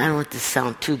 and I don't want to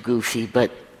sound too goofy, but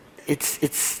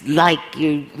it's like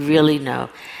you really know.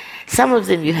 Some of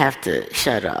them you have to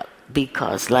shut up,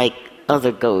 because like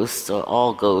other ghosts or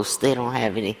all ghosts, they don't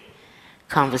have any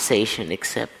conversation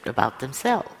except about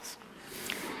themselves.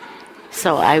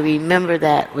 So I remember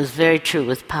that was very true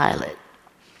with Pilate.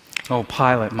 Oh,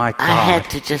 Pilate, my God. I had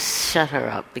to just shut her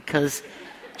up because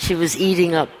she was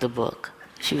eating up the book.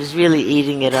 She was really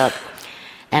eating it up,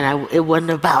 and it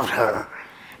wasn't about her.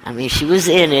 She was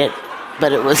in it,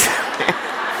 but it was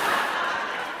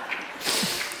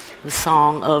the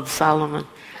Song of Solomon.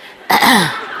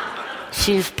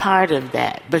 She was part of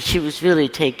that, but she was really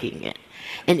taking it.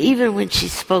 And even when she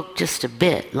spoke just a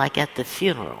bit, like at the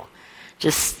funeral,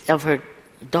 just of her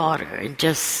daughter, and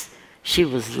just she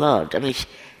was loved.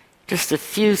 Just a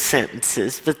few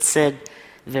sentences, but said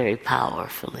very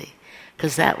powerfully,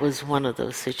 because that was one of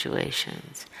those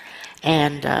situations.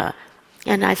 And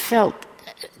I felt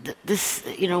this,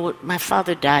 my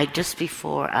father died just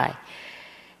before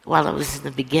while I was in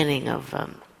the beginning of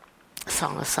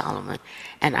Song of Solomon.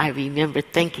 And I remember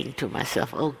thinking to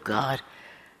myself, oh God,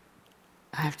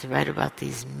 I have to write about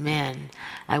these men.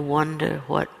 I wonder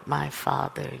what my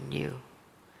father knew.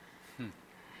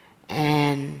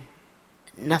 And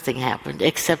nothing happened,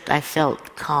 except I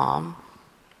felt calm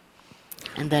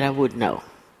and that I would know,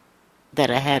 that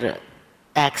I had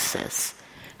access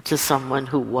to someone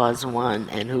who was one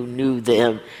and who knew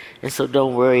them. And so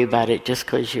don't worry about it just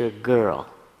because you're a girl.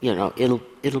 You know,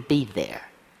 it'll be there.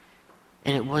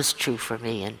 And it was true for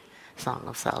me in Song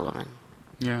of Solomon.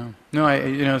 Yeah. No,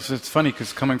 it's funny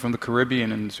because coming from the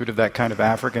Caribbean and sort of that kind of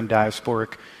African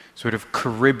diasporic sort of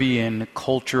Caribbean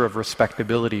culture of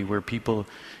respectability where people,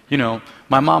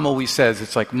 my mom always says,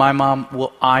 it's like, my mom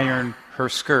will iron her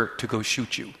skirt to go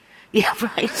shoot you. Yeah,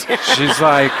 right. She's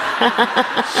like,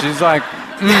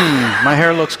 my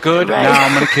hair looks good, right. Now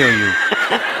I'm going to kill you.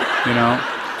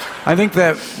 I think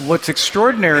that what's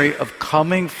extraordinary of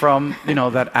coming from,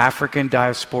 that African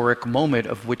diasporic moment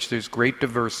of which there's great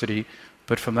diversity,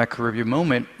 but from that Caribbean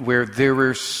moment where there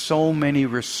were so many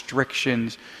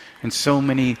restrictions and so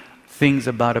many things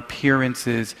about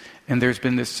appearances, and there's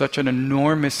been such an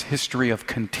enormous history of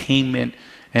containment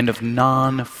and of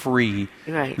non-free,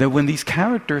 right. that when these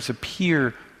characters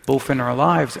appear both in our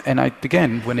lives, and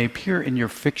again, when they appear in your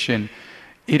fiction,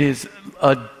 it is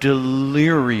a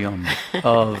delirium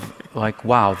of like,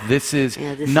 wow, this is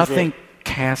nothing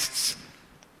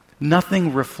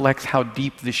nothing reflects how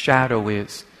deep the shadow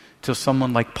is till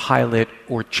someone like Pilate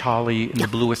or Charlie in The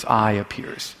Bluest Eye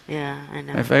appears. Yeah, I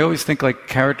know. I always think like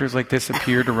characters like this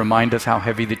appear to remind us how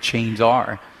heavy the chains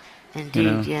are.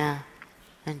 Indeed, yeah.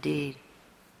 Indeed.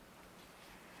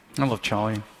 I love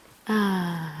Charlie.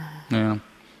 Yeah.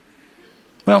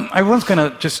 Well, I was going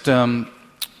to just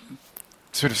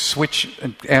sort of switch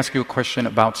and ask you a question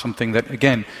about something that,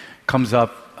 again, comes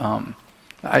up.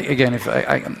 I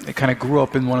kind of grew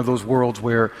up in one of those worlds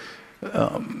where,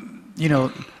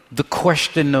 the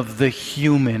question of the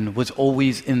human was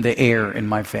always in the air in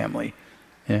my family.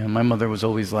 Yeah, my mother was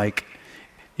always like,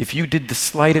 if you did the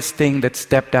slightest thing that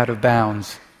stepped out of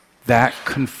bounds, that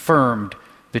confirmed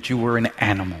that you were an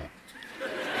animal.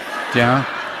 Yeah?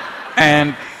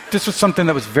 And this was something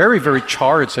that was very, very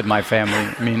charged in my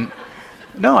family. I mean,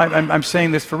 no, I'm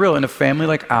saying this for real. In a family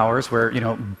like ours, where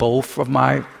both of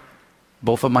my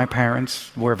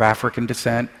parents were of African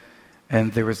descent,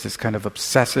 and there was this kind of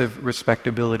obsessive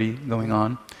respectability going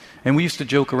on, and we used to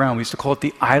joke around. We used to call it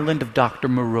the island of Dr.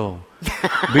 Moreau,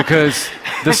 because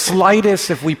the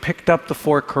slightest, if we picked up the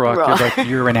fork crook, you're like,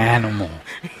 you're an animal.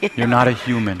 You're not a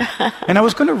human. And I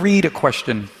was going to read a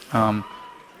question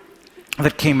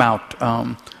that came out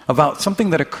about something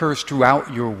that occurs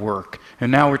throughout your work.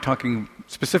 And now we're talking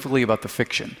specifically about the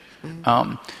fiction.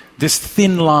 This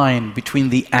thin line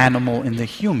between the animal and the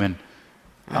human,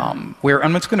 where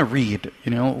I'm just going to read,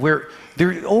 where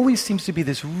there always seems to be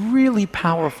this really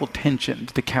powerful tension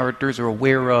that the characters are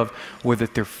aware of, or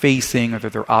that they're facing, or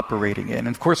that they're operating in. And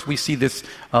of course, we see this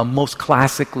most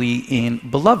classically in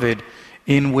Beloved,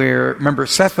 in where, remember,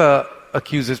 Setha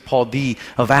accuses Paul D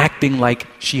of acting like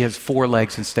she has 4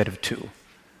 legs instead of 2.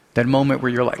 That moment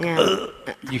where you're like, ugh,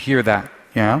 you hear that,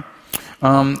 yeah?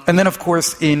 And then, of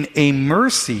course, in A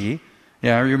Mercy,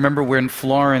 you remember when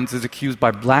Florence is accused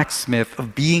by Blacksmith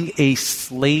of being a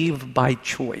slave by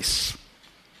choice.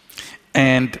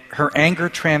 And her anger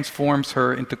transforms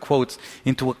her into, quotes,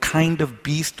 into a kind of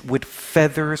beast with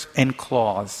feathers and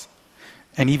claws.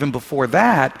 And even before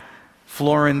that,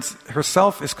 Florence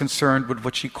herself is concerned with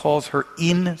what she calls her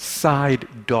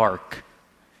inside dark.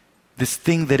 This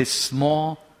thing that is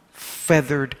small,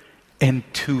 feathered, and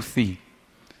toothy.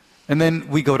 And then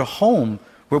we go to Home,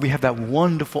 where we have that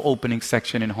wonderful opening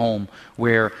section in Home,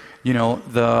 where,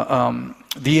 the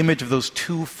image of those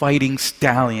 2 fighting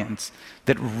stallions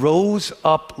that rose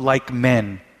up like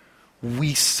men.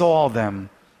 We saw them.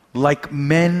 Like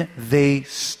men they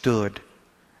stood.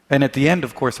 And at the end,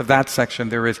 of course, of that section,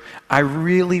 there is, I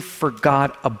really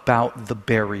forgot about the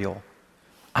burial.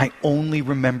 I only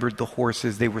remembered the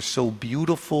horses. They were so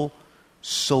beautiful,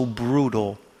 so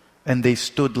brutal, and they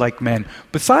stood like men.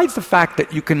 Besides the fact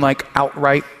that you can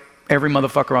outright every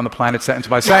motherfucker on the planet sentence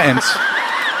by sentence.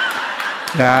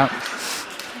 Yeah.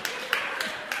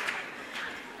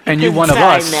 And you one of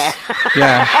us. That.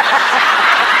 Yeah.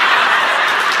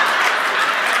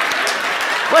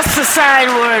 What's the sign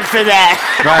word for that?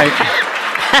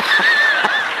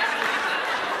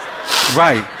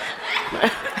 Right.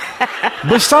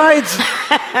 Besides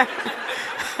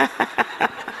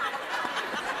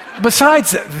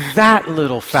that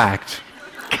little fact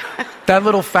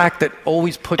that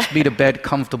always puts me to bed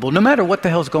comfortable, no matter what the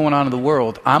hell's going on in the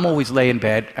world, I'm always laying in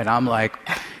bed and I'm like,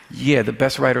 Yeah, the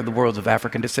best writer in the world is of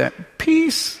African descent.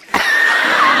 Peace.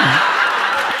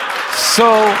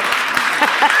 So,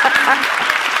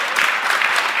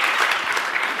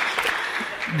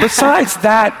 besides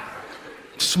that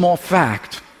small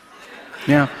fact,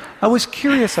 I was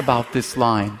curious about this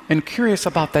line and curious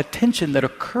about that tension that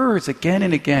occurs again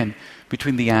and again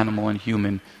between the animal and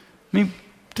human. I mean,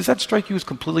 does that strike you as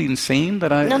completely insane?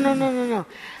 No.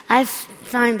 I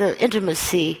find the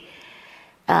intimacy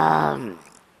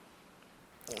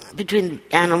between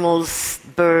animals,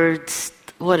 birds,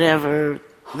 whatever,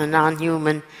 the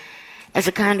non-human, as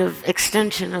a kind of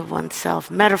extension of oneself,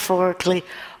 metaphorically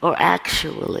or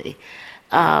actually.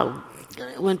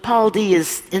 When Paul D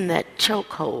is in that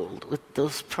chokehold with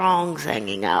those prongs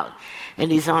hanging out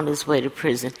and he's on his way to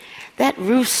prison, that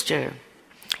rooster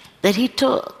that he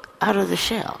took out of the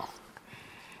shell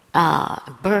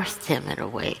birthed him in a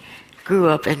way, grew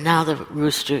up, and now the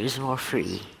rooster is more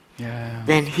free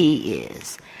than he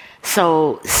is.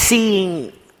 So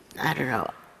seeing,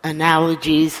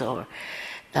 analogies or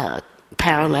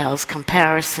parallels,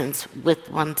 comparisons with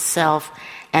oneself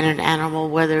and an animal,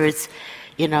 whether it's,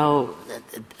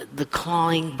 the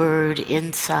clawing bird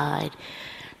inside,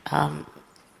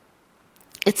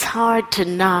 it's hard to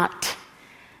not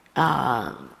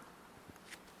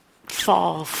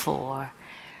fall for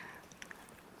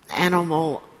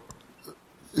animal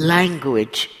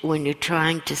language when you're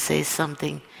trying to say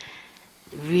something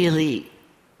really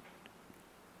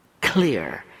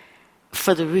clear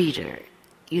for the reader.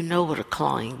 You know what a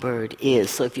clawing bird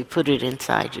is, so if you put it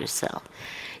inside yourself,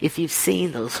 if you've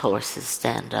seen those horses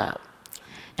stand up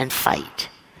and fight,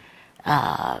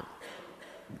 then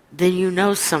you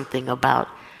know something about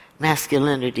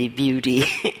masculinity, beauty,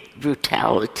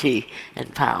 brutality,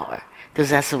 and power, because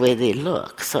that's the way they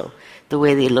look. So the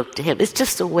way they look to him, it's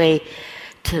just a way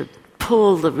to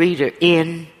pull the reader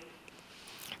in,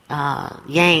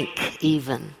 yank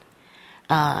even,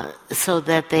 so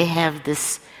that they have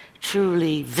this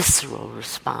truly visceral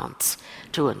response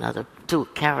to a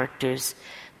character's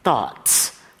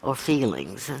thoughts or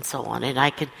feelings and so on. And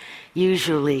I can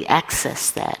usually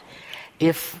access that,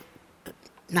 if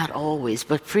not always,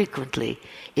 but frequently,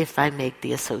 if I make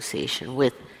the association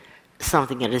with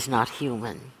something that is not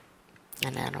human,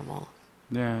 an animal.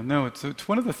 Yeah, no, it's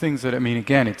one of the things that,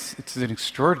 again, it's an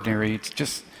extraordinary, it's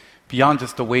just beyond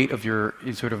just the weight of your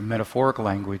sort of metaphorical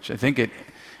language. I think it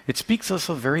speaks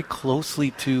also very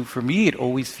closely to, for me, it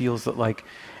always feels that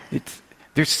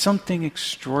there's something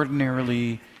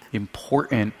extraordinarily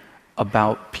important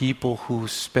about people who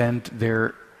spend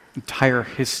their entire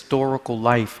historical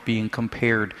life being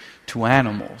compared to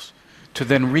animals, to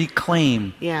then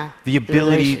reclaim the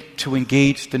ability to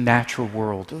engage the natural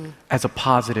world as a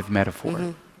positive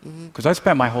metaphor. Because I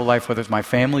spent my whole life, whether it's my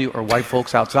family or white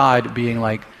folks outside, being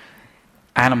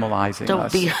animalizing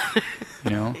us.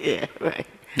 Yeah, right.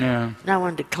 Yeah. And I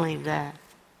wanted to claim that.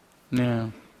 Yeah.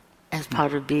 As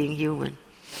part of being human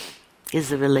is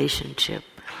the relationship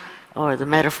or the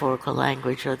metaphorical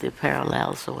language or the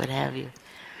parallels or what have you.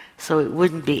 So it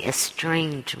wouldn't be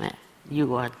estrangement,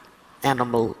 you are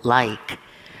animal-like,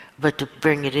 but to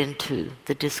bring it into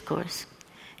the discourse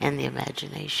and the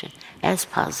imagination as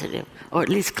positive, or at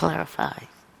least clarify.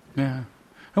 Yeah.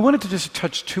 I wanted to just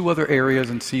touch two other areas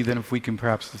and see then if we can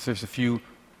perhaps, if there's a few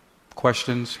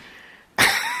questions.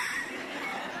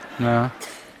 Yeah.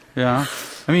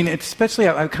 Especially,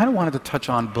 I kind of wanted to touch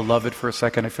on Beloved for a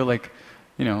second. I feel like,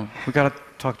 we got to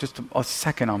talk just a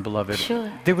second on Beloved.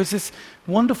 Sure. There was this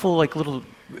wonderful, little,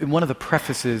 in one of the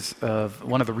prefaces of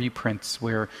one of the reprints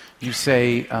where you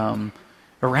say,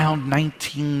 around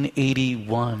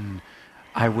 1981,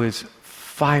 I was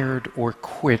fired or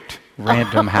quit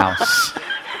Random House.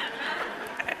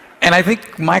 And I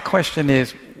think my question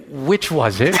is, which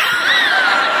was it?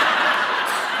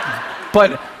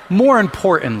 But more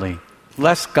importantly,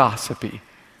 less gossipy,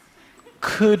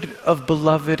 could Of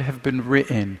Beloved have been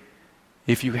written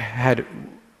if you had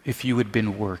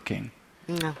been working?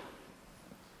 No.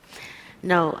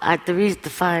 The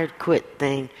fired quit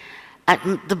thing,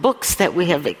 the books that we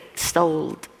have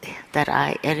extolled that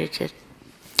I edited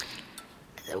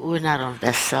were not on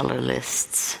bestseller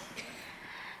lists,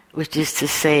 which is to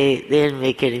say they didn't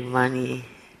make any money.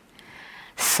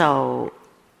 So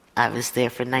I was there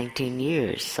for 19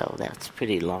 years, so that's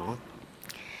pretty long.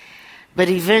 But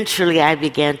eventually I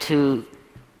began to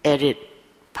edit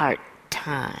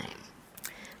part-time.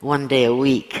 One day a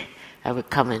week I would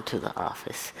come into the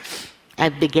office. I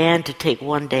began to take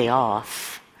one day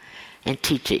off and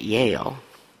teach at Yale.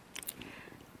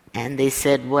 And they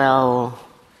said, well,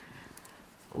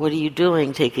 what are you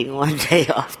doing taking one day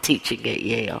off teaching at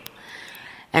Yale?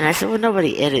 And I said, well,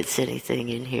 nobody edits anything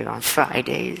in here on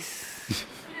Fridays.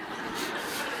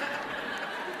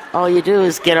 All you do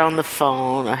is get on the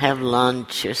phone or have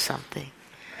lunch or something.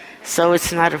 So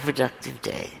it's not a productive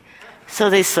day. So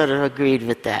they sort of agreed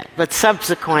with that. But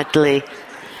subsequently,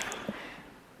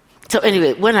 so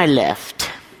anyway, when I left,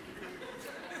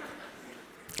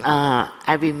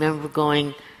 I remember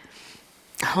going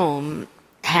home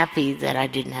happy that I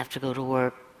didn't have to go to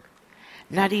work,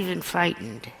 not even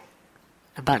frightened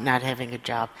about not having a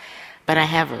job. But I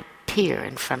have a pier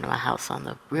in front of my house on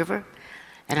the river,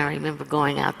 and I remember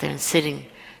going out there and sitting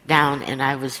down, and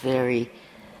I was very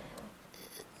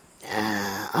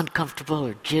uncomfortable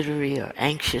or jittery or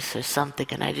anxious or something,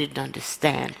 and I didn't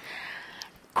understand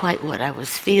quite what I was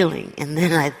feeling. And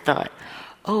then I thought,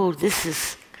 oh, this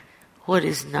is what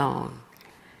is known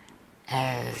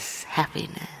as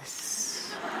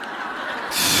happiness.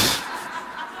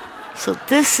 So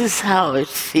this is how it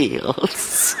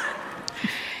feels.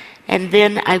 And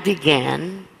then I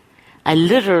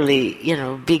literally,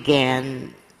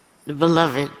 began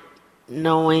Beloved,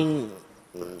 knowing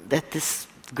that this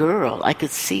girl, I could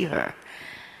see her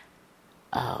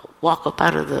walk up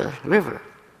out of the river.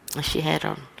 She had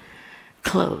on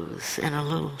clothes and a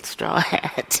little straw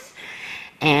hat.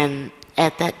 And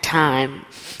at that time,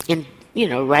 in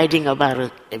writing about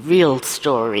a real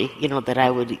story, that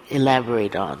I would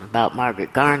elaborate on about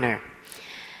Margaret Garner,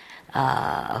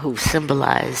 who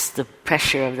symbolized the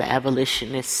pressure of the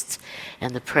abolitionists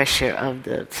and the pressure of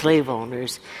the slave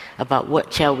owners about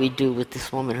what shall we do with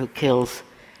this woman who kills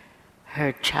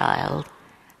her child.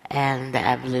 And the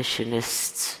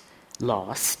abolitionists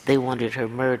lost. They wanted her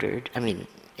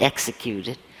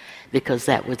executed, because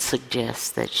that would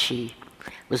suggest that she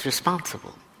was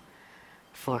responsible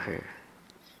for her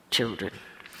children.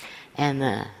 And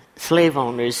the slave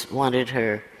owners wanted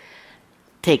her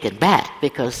taken back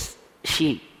because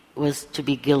she was to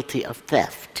be guilty of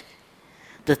theft,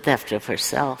 the theft of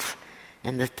herself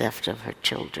and the theft of her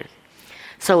children.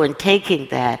 So in taking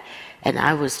that, and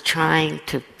I was trying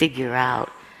to figure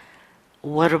out,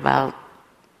 what about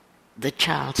the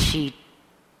child she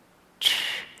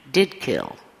did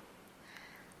kill?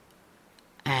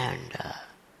 And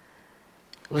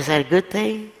was that a good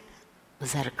thing?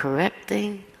 Was that a correct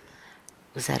thing?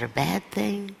 Was that a bad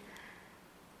thing?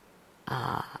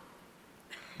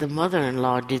 The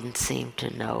mother-in-law didn't seem to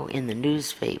know in the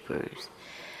newspapers.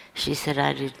 She said,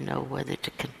 I didn't know whether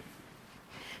to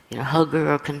hug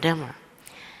her or condemn her.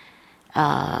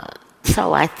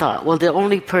 So I thought, well, the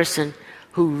only person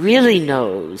who really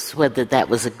knows whether that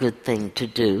was a good thing to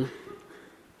do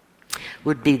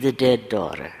would be the dead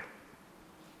daughter.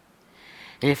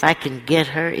 And if I can get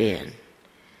her in,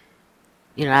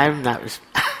 I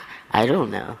don't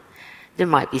know. There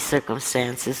might be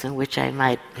circumstances in which I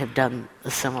might have done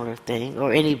a similar thing,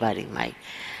 or anybody might.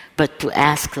 But to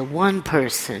ask the one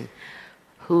person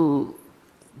who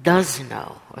does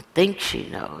know or thinks she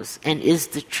knows and is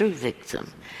the true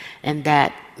victim, and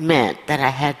that meant that I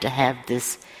had to have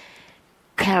this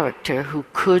character who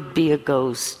could be a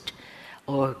ghost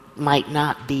or might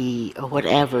not be, or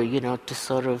whatever, to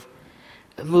sort of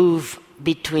move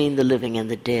between the living and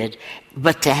the dead,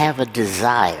 but to have a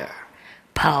desire,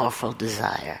 powerful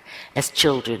desire, as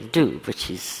children do. But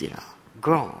she's,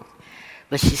 grown.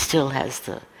 But she still has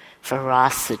the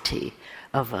ferocity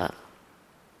of a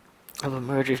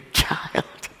murdered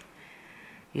child.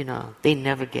 They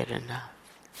never get enough.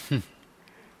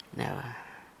 Never.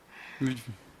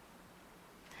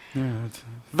 Yeah,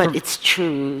 but it's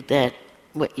true that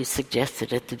what you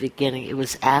suggested at the beginning, it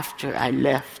was after I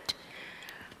left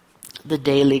the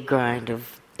daily grind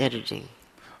of editing.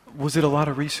 Was it a lot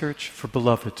of research for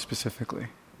Beloved specifically?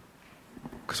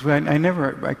 Because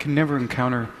I can never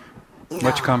encounter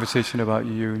much conversation about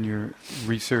you and your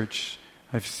research.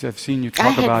 I've seen you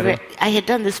talk about it. I had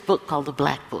done this book called The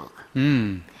Black Book.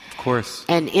 Of course.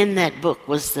 And in that book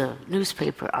was the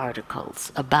newspaper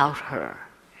articles about her.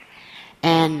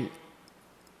 And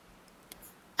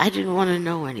I didn't want to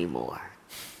know anymore,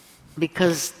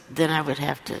 because then I would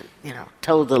have to,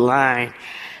 toe the line.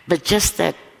 But just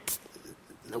that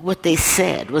what they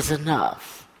said was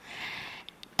enough.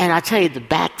 And I'll tell you, the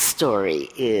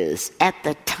backstory is, at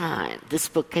the time, this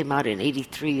book came out in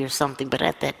 1983 or something, but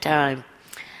at that time,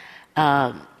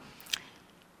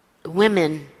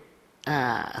 women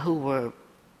who were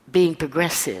being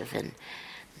progressive and,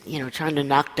 trying to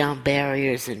knock down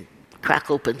barriers and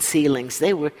crack open ceilings,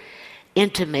 they were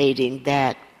intimating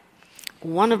that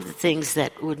one of the things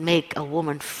that would make a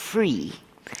woman free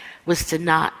was to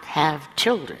not have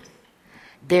children.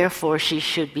 Therefore, she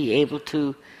should be able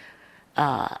to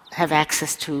have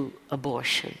access to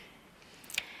abortion.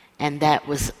 And that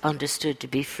was understood to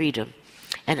be freedom.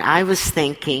 And I was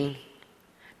thinking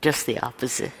just the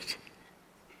opposite.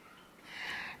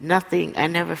 I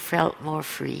never felt more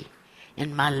free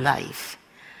in my life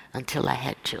until I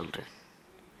had children.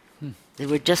 They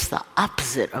were just the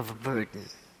opposite of a burden.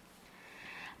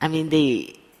 I mean,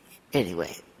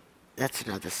 anyway, that's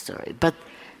another story. But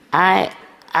I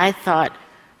thought,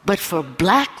 but for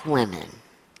black women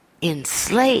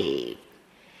enslaved,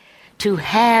 to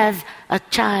have a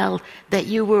child that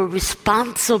you were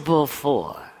responsible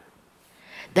for,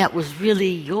 that was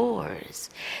really yours,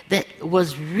 that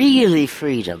was really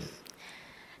freedom.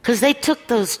 Because they took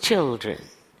those children.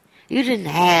 You didn't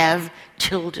have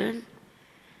children.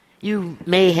 You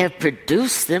may have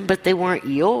produced them, but they weren't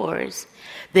yours.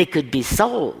 They could be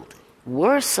sold,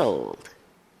 were sold.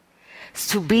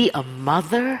 To be a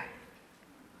mother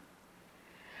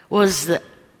was the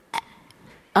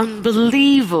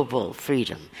unbelievable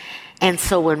freedom. And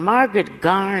so when Margaret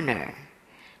Garner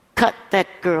cut that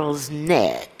girl's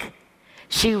neck,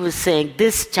 she was saying,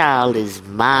 this child is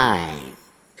mine.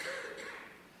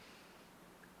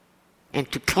 And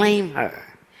to claim her,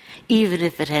 even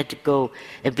if it had to go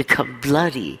and become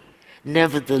bloody,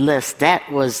 nevertheless, that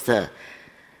was the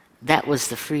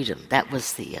freedom, that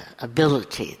was the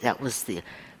ability, that was the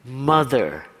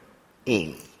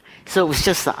mothering. So it was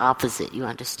just the opposite, you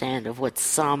understand, of what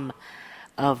some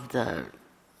of the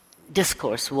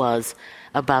discourse was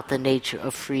about the nature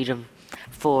of freedom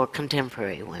for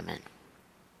contemporary women,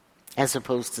 as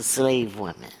opposed to slave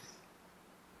women.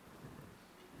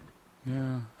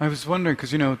 Yeah, I was wondering,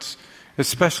 because, it's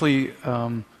especially,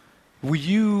 were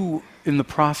you in the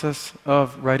process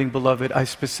of writing Beloved? I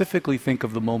specifically think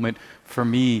of the moment for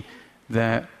me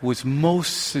that was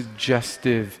most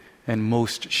suggestive and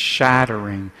most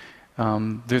shattering.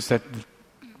 There's that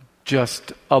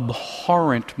just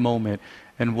abhorrent moment,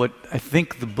 and what I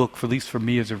think the book, at least for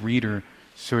me as a reader,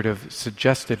 sort of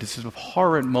suggested is this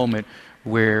abhorrent moment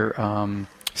where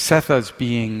Setha's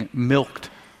being milked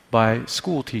by a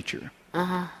school teacher.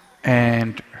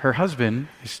 And her husband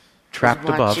is trapped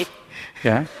above.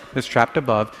 Yeah, is trapped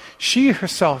above. She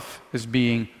herself is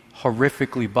being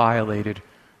horrifically violated.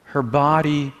 Her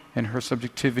body and her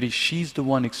subjectivity, she's the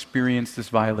one experienced this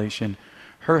violation.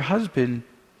 Her husband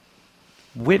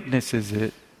witnesses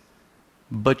it,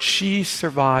 but she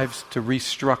survives to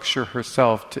restructure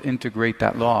herself to integrate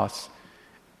that loss.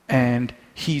 And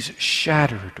he's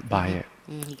shattered by it.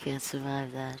 He can't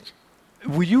survive that.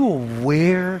 Were you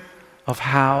aware of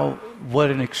what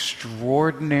an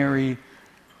extraordinary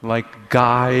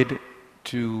guide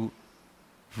to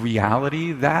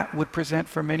reality that would present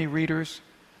for many readers?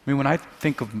 I mean, when I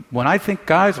think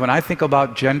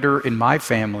about gender in my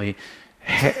family,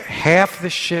 half the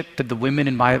shit that the women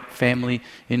in my family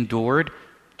endured,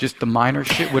 just the minor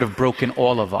shit, would have broken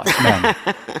all of us men.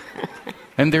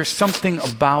 And there's something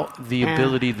about the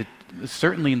ability that,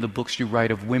 certainly in the books you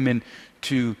write, of women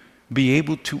to be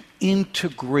able to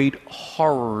integrate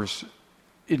horrors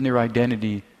in their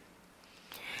identity.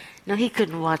 No, he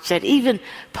couldn't watch that. Even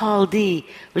Paul D.,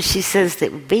 when she says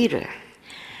that beat her,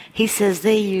 he says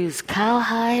they use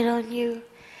cowhide on you,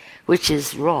 which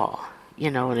is raw,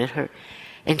 and it hurt.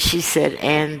 And she said,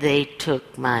 and they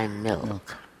took my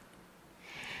milk.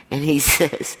 And he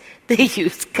says, they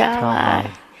used cowhide.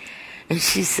 And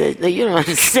she said, no, you don't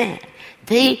understand.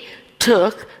 They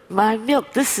took my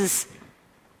milk. This is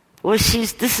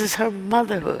her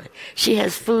motherhood. She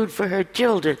has food for her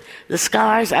children. The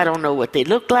scars, I don't know what they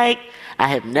look like. I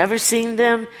have never seen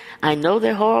them. I know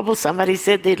they're horrible. Somebody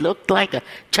said they looked like a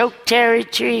choke cherry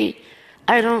tree.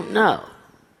 I don't know.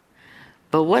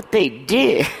 But what they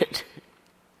did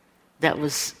that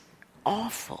was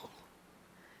awful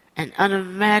and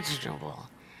unimaginable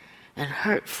and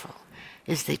hurtful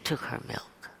is they took her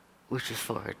milk, which was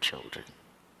for her children.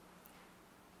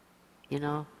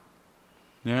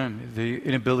 Yeah, the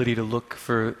inability to look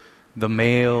for the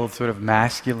male, sort of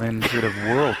masculine sort of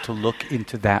world, to look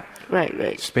into that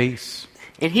right. space.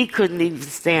 And he couldn't even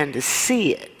stand to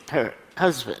see it, her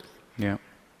husband. Yeah.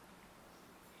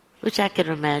 Which I can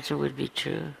imagine would be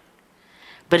true.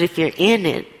 But if you're in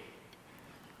it,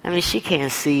 she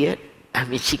can't see it.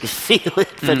 She can feel it,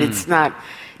 but it's not,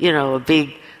 a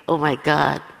big, oh my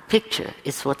God, picture.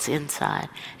 It's what's inside.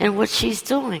 And what she's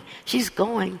doing, she's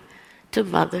going to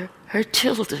mother her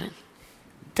children.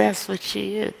 That's what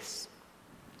she is.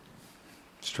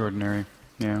 Extraordinary,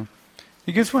 yeah.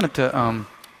 You guys wanted to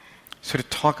sort of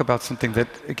talk about something that,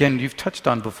 again, you've touched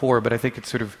on before, but I think it's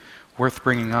sort of worth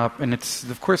bringing up, and it's,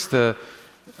 of course, the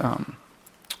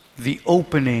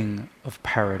opening of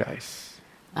paradise,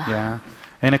 yeah,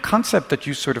 and a concept that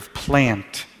you sort of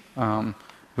plant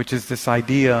which is this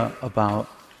idea about,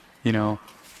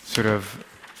 sort of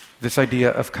this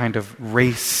idea of kind of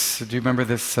race. Do you remember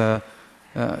this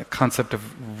concept of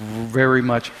very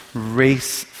much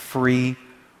race-free,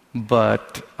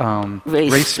 but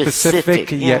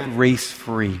race-specific, yet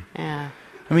race-free? Yeah.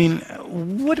 I mean,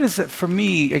 what is it for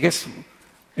me, I guess,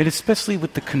 and especially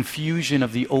with the confusion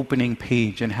of the opening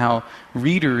page and how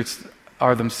readers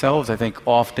are themselves, I think,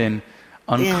 often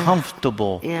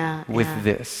uncomfortable with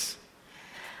this.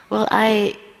 Well,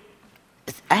 I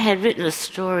had written a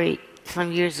story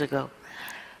some years ago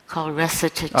called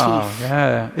Recitative. Oh,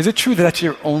 yeah. Is it true that that's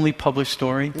your only published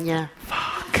story? Yeah.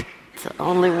 Fuck. It's the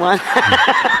only one.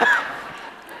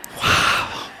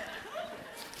 Wow.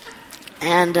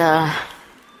 And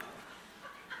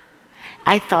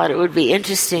I thought it would be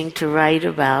interesting to write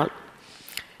about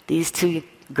these two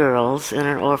girls in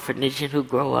an orphanage and who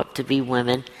grow up to be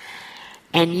women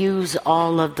and use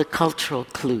all of the cultural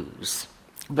clues,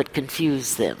 but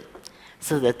confuse them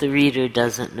so that the reader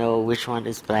doesn't know which one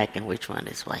is black and which one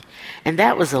is white. And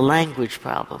that was a language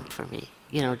problem for me,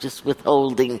 just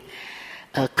withholding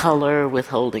color,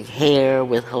 withholding hair,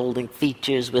 withholding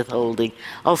features, withholding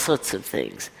all sorts of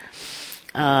things.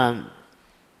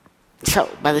 So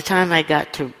by the time I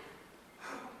got to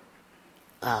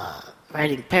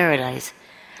writing Paradise,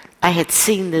 I had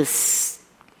seen this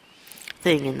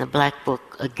thing in the Black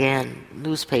Book Again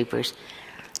newspapers,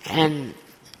 and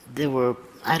there were,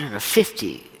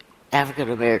 50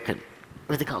 African-American,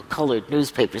 what they call colored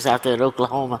newspapers out there in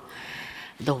Oklahoma.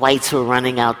 The whites were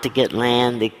running out to get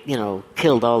land. They,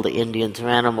 killed all the Indians,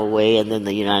 ran them away, and then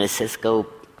the United States go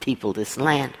people this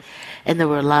land. And there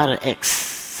were a lot of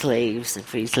ex-slaves and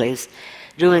free slaves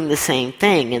doing the same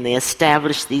thing, and they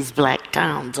established these black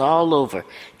towns all over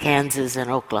Kansas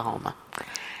and Oklahoma.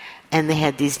 And they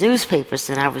had these newspapers,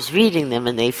 and I was reading them,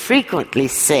 and they frequently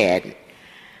said,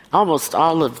 almost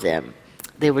all of them,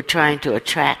 they were trying to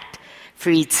attract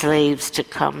freed slaves to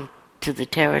come to the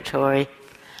territory.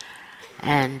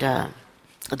 And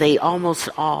they almost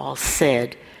all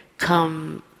said,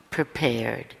 come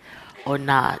prepared or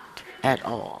not at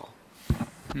all.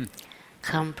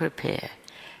 Come prepared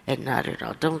and not at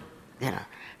all. Don't,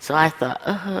 So I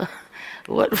thought,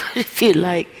 what would it be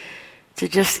like to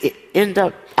just end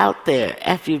up out there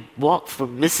after you walk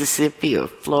from Mississippi or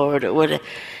Florida or whatever,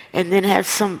 and then have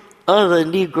some other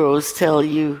Negroes tell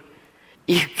you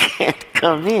can't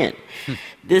come in.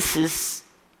 This is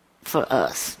for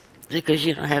us because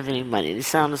you don't have any money. It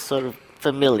sounded sort of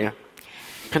familiar,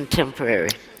 contemporary.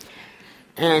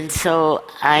 And so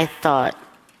I thought,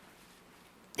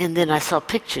 and then I saw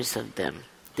pictures of them,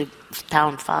 the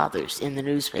town fathers in the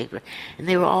newspaper, and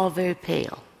they were all very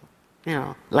pale,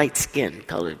 light-skinned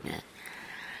colored men.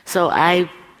 So I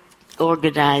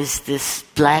organized this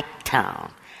black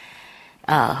town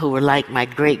who were like my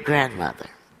great-grandmother,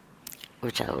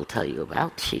 which I will tell you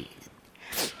about. She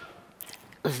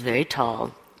was very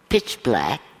tall, pitch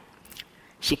black.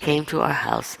 She came to our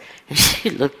house, and she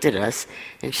looked at us,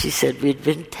 and she said we'd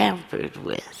been tampered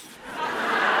with.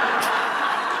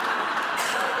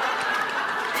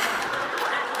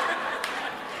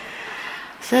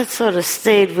 So that sort of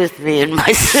stayed with me and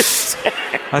my sister.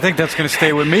 I think that's going to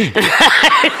stay with me.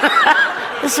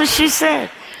 That's what she said.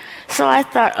 So I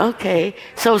thought, okay,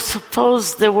 so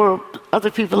suppose there were other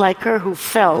people like her who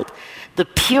felt the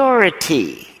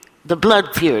purity, the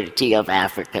blood purity of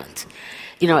Africans,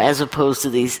 as opposed to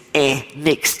these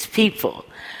mixed people.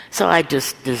 So I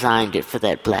just designed it for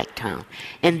that black town.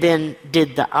 And then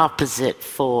did the opposite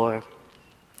for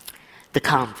the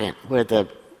convent, where the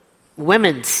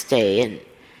women stay, and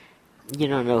you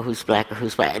don't know who's black or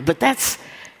who's white. But that's,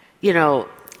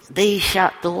 they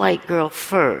shot the white girl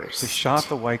first. They shot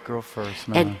the white girl first,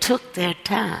 man. And took their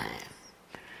time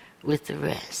with the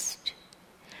rest.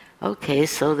 Okay,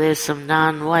 so there's some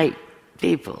non-white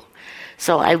people.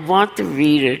 So I want the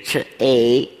reader to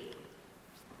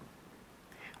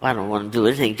I don't want to do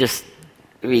anything, just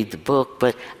read the book,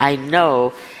 but I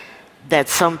know that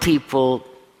some people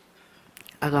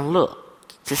are going to look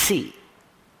to see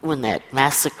when that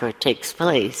massacre takes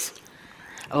place,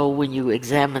 or when you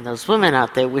examine those women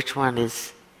out there, which one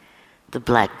is the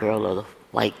black girl or the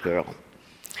white girl.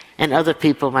 And other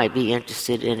people might be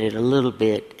interested in it a little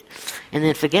bit, and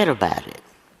then forget about it.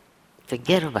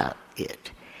 Forget about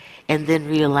it. And then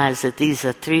realize that these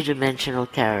are three-dimensional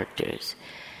characters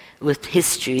with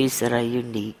histories that are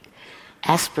unique,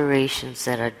 aspirations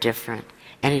that are different,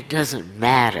 and it doesn't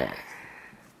matter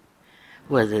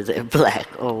whether they're black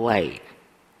or white.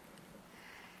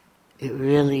 It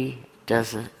really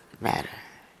doesn't matter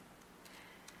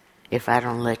if I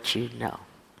don't let you know.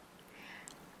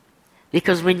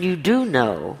 Because when you do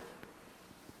know,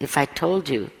 If I told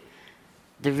you,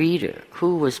 the reader,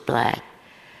 who was black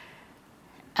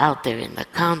out there in the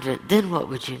convent, then what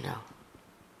would you know?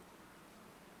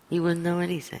 You wouldn't know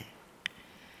anything.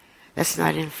 That's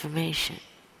not information.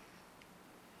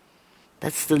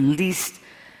 That's the least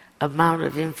amount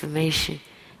of information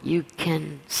you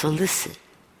can solicit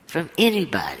from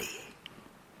anybody.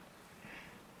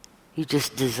 You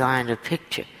just design a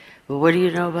picture. But what do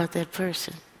you know about that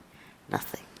person?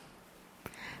 Nothing.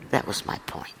 That was my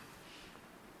point.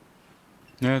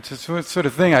 Yeah, it's a sort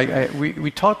of thing.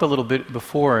 We talked a little bit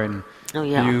before, and Oh,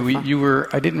 yeah. you were.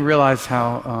 I didn't realize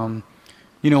how.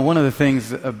 One of the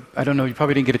things. I don't know. You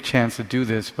probably didn't get a chance to do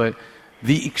this, but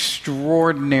the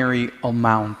extraordinary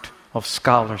amount of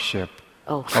scholarship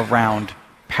around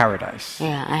paradise.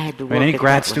 Yeah, I had to work Any it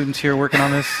grad that way. students here working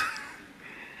on this?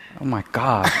 Oh my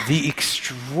God, the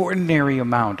extraordinary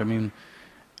amount. I mean,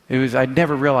 I'd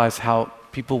never realized how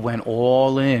people went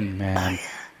all in, man.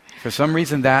 For some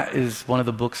reason, that is one of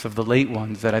the books of the late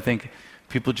ones that I think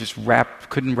people just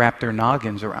couldn't wrap their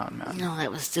noggins around, man. No, that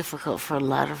was difficult for a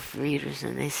lot of readers,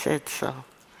 and they said so.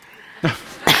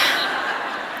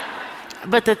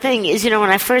 But the thing is,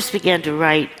 when I first began to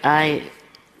write, I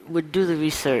would do the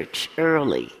research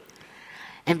early.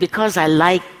 And because I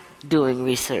like doing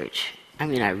research, I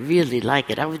really like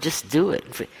it, I would just do it.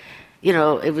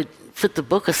 It would put the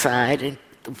book aside, and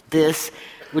this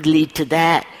would lead to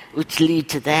that, which lead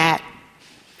to that.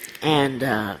 And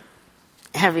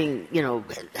having,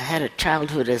 had a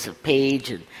childhood as a page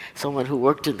and someone who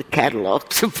worked in the catalog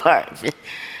department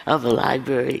of a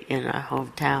library in our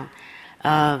hometown,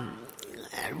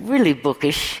 really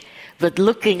bookish, but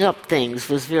looking up things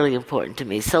was really important to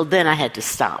me. So then I had to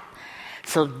stop.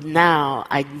 So now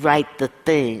I write the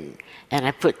thing, and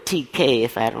I put TK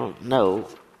if I don't know.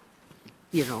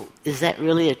 Is that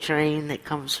really a train that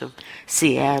comes from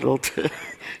Seattle to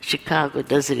Chicago?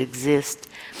 Does it exist?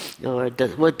 Or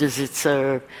what does it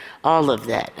serve? All of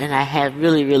that. And I have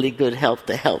really, really good help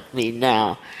to help me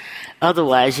now.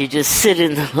 Otherwise, you just sit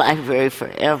in the library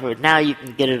forever. Now you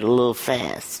can get it a little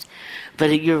fast.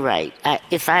 But you're right.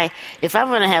 If I'm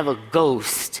going to have a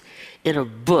ghost in a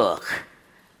book,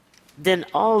 then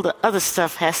all the other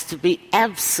stuff has to be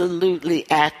absolutely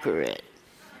accurate.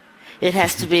 It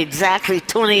has to be exactly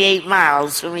 28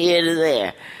 miles from here to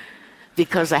there,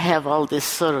 because I have all this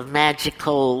sort of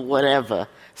magical whatever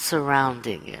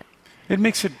surrounding it. It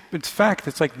makes it, it's fact,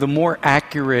 it's like the more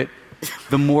accurate,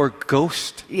 the more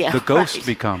ghost the ghost right.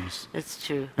 becomes. That's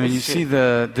true. I mean, That's you true.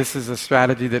 see this is a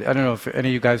strategy that, I don't know if any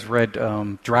of you guys read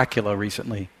Dracula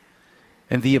recently,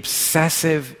 and the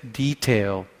obsessive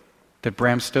detail that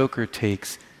Bram Stoker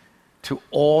takes to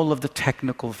all of the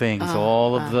technical things,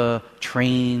 all of the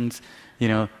trains.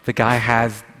 The guy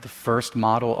has the first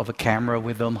model of a camera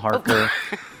with him, Harper.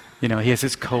 He has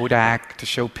his Kodak to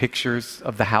show pictures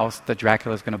of the house that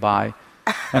Dracula's going to buy.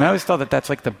 And I always thought that that's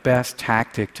like the best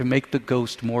tactic to make the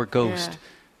ghost more ghost. Yeah.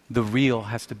 The real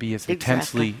has to be as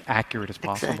intensely accurate as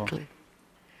possible. Exactly.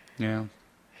 Yeah.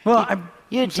 Well,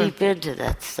 You're deep into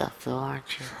that stuff, though,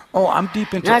 aren't you? Oh, I'm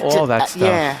deep into all that stuff.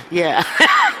 Yeah.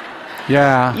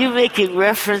 Yeah. You're making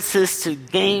references to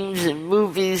games and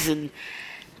movies and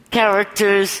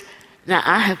characters. Now,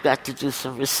 I have got to do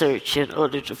some research in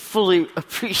order to fully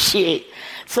appreciate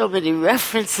so many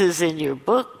references in your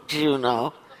book,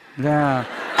 Juno. Yeah.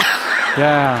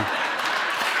 Yeah.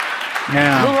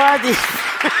 Yeah. Who are these?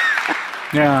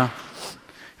 Yeah.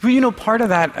 Well, part of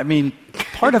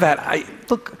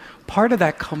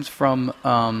that comes from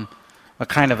a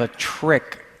kind of a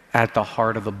trick at the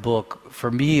heart of the book.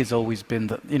 For me, has always been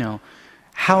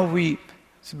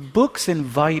books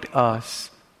invite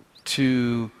us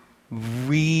to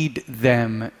read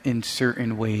them in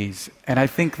certain ways. And I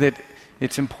think that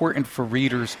it's important for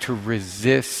readers to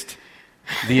resist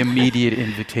the immediate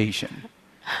invitation.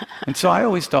 And so I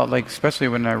always thought, especially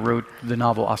when I wrote the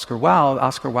novel Oscar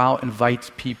Wilde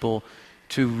invites people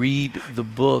to read the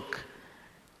book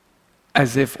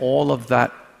as if all of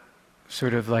that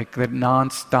sort of that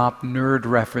nonstop nerd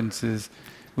references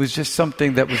was just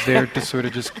something that was there to sort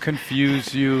of just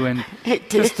confuse you and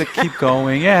just to keep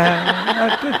going.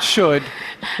 Yeah, it should.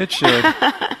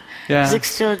 Yeah. It's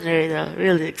extraordinary, though,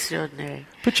 really extraordinary.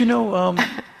 But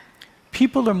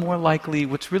people are more likely,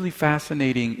 what's really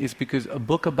fascinating is because a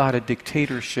book about a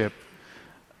dictatorship,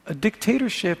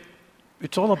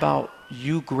 it's all about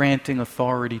you granting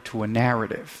authority to a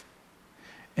narrative.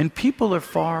 And people are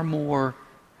far more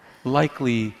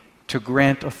likely to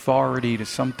grant authority to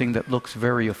something that looks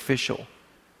very official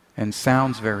and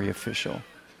sounds very official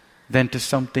than to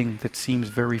something that seems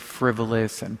very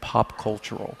frivolous and pop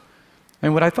cultural.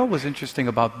 And what I thought was interesting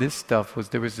about this stuff was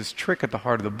there was this trick at the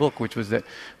heart of the book, which was that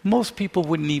most people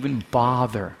wouldn't even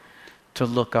bother to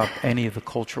look up any of the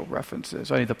cultural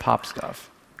references, any of the pop stuff.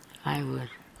 I would.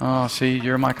 Oh, see,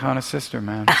 you're my kind of sister,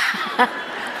 man.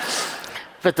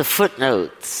 But the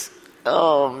footnotes,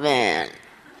 oh man.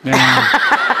 Yeah.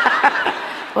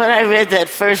 When I read that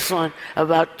first one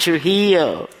about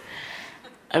Trujillo,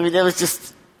 I mean, that was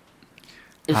just,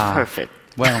 it was perfect.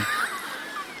 Well,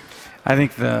 I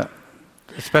think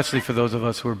especially for those of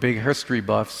us who are big history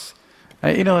buffs,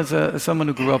 as someone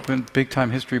who grew up in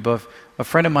big-time history buff, a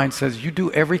friend of mine says, you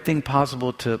do everything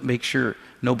possible to make sure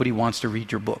nobody wants to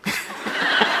read your books.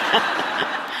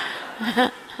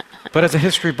 But as a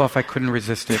history buff, I couldn't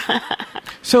resist it.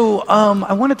 So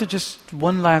I wanted to just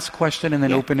one last question and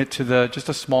then open it to just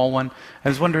a small one. I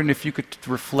was wondering if you could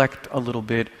reflect a little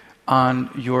bit on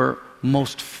your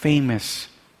most famous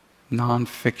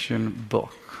nonfiction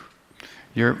book.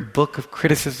 Your book of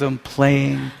criticism,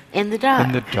 Playing In the Dark.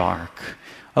 In the Dark.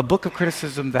 A book of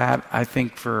criticism that I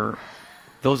think for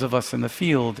those of us in the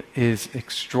field is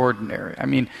extraordinary. I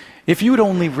mean, if you had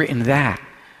only written that,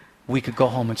 we could go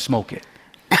home and smoke it.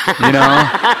 You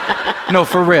know? No,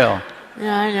 for real.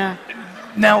 Yeah, I know.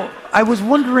 Now, I was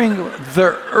wondering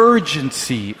the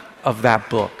urgency of that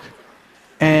book.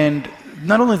 And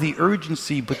not only the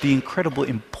urgency, but the incredible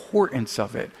importance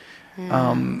of it.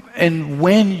 And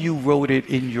when you wrote it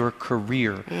in your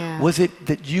career, was it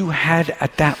that you had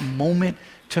at that moment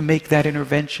to make that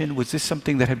intervention? Was this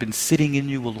something that had been sitting in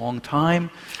you a long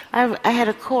time? I had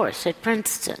a course at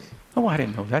Princeton. Oh, I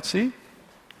didn't know that. See?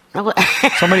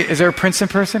 Is there a Princeton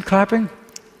person clapping?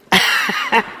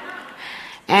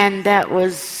 And that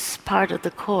was part of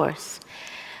the course,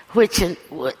 which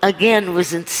again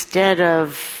was instead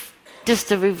of just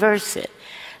to reverse it.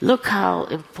 Look how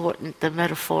important the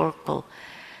metaphorical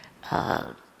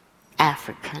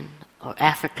African or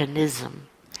Africanism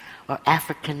or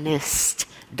Africanist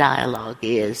dialogue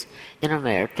is in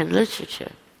American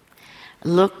literature.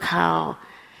 Look how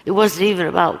it wasn't even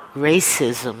about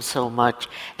racism so much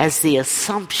as the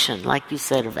assumption, like you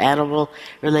said, of animal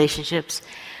relationships.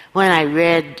 When I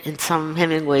read in some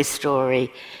Hemingway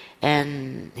story,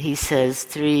 and he says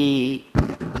 3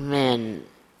 men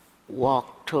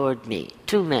walked toward me.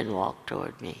 2 men walked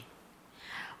toward me.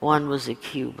 One was a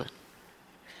Cuban,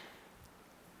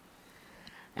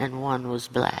 and one was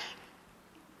black.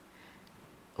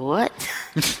 What?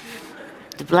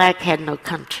 The black had no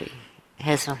country,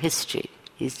 has no history.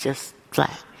 He's just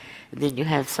black. And then you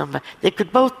have somebody. They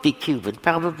could both be Cuban,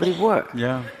 probably were.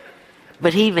 Yeah.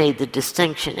 But he made the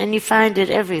distinction, and you find it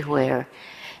everywhere.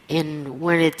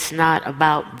 When it's not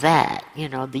about that,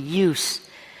 the use.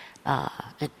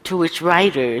 To which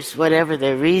writers, whatever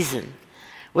their reason,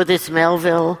 whether it's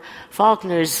Melville,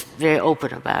 Faulkner's very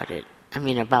open about it. I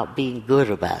mean, about being good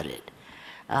about it,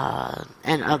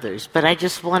 and others. But I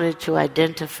just wanted to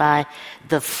identify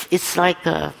it's like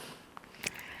I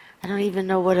don't even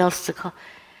know what else to call.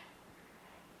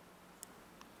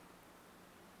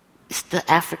 It's the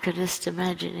Africanist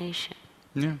imagination.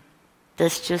 Yeah.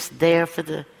 That's just there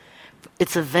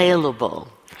it's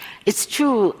available. It's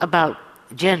true about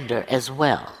gender as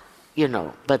well,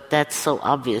 but that's so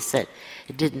obvious that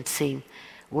it didn't seem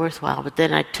worthwhile. But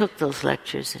then I took those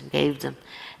lectures and gave them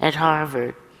at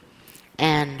Harvard,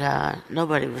 and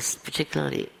nobody was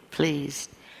particularly pleased.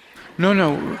 No.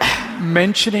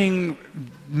 Mentioning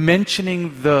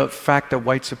the fact that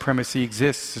white supremacy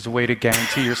exists is a way to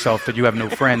guarantee yourself that you have no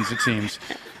friends, it seems.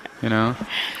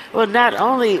 Well, not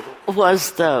only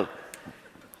was the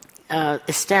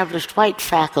established white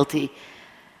faculty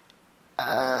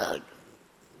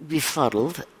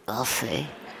befuddled, I'll say,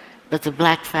 but the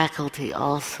black faculty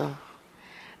also,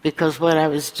 because what I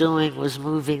was doing was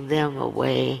moving them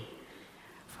away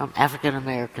from African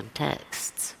American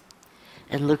texts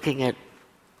and looking at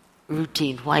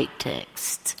routine white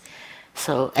texts.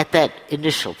 So at that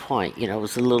initial point, it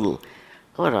was a little,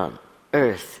 what on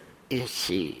earth is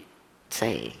she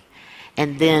saying?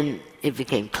 And then it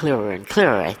became clearer and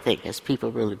clearer, I think, as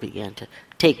people really began to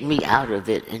take me out of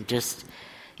it and just,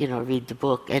 read the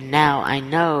book. And now I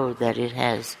know that it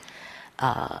has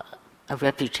a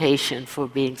reputation for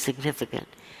being significant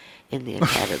in the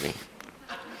academy.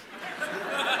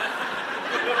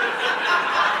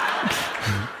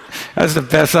 That's the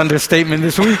best understatement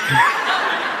this week.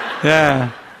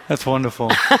 Yeah, that's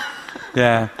wonderful.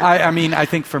 Yeah, I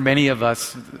think for many of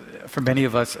us,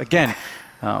 again,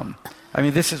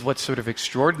 this is what's sort of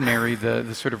extraordinary,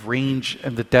 the sort of range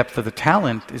and the depth of the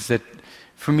talent is that,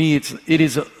 for me, it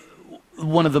is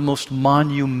one of the most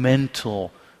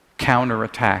monumental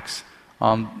counterattacks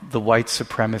the white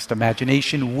supremacist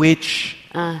imagination, which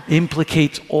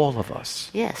implicates all of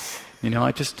us. Yes. You know,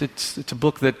 it's a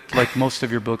book that, like most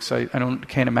of your books, I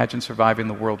can't imagine surviving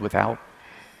the world without.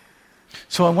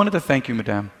 So I wanted to thank you,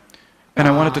 Madame. And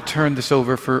I wanted to turn this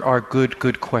over for our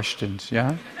good questions,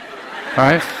 yeah? All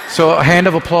right? So a hand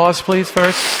of applause, please,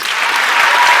 first.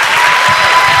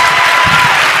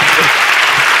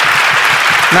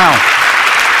 Now,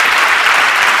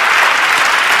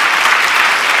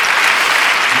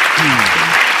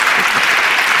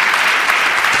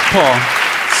 Paul.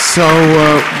 So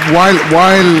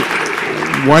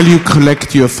while you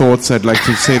collect your thoughts, I'd like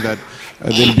to say that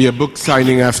there'll be a book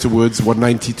signing afterwards,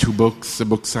 192 books. The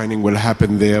book signing will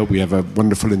happen there. We have a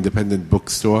wonderful independent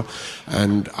bookstore.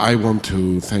 And I want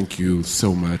to thank you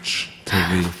so much,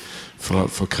 Tony, for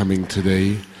coming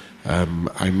today.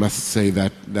 I must say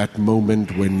that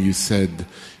moment when you said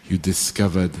you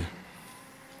discovered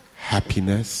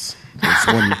happiness was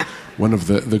one of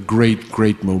the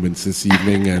great moments this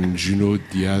evening. And Junot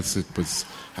Diaz, it was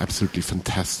absolutely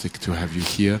fantastic to have you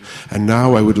here. And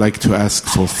now I would like to ask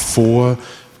for 4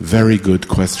 very good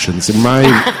questions. In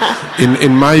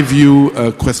my view,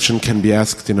 a question can be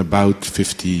asked in about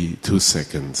 52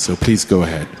 seconds. So please go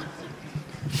ahead.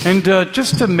 And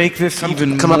just to make this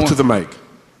even come more... up to the mic.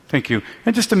 Thank you.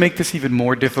 And just to make this even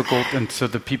more difficult and so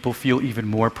that people feel even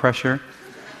more pressure,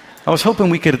 I was hoping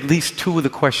we could at least 2 of the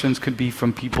questions could be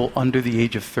from people under the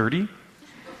age of 30.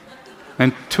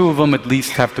 And 2 of them at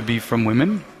least have to be from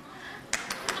women.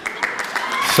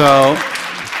 So,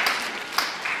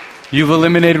 you've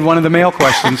eliminated one of the male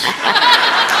questions.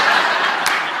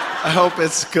 I hope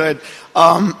it's good.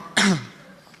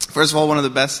 First of all, one of the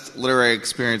best literary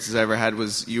experiences I ever had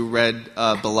was you read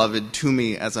Beloved to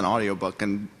me as an audiobook.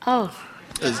 And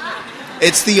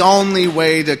it's the only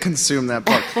way to consume that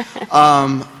book.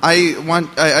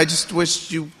 I just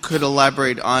wish you could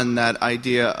elaborate on that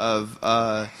idea of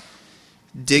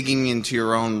digging into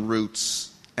your own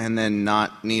roots and then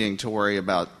not needing to worry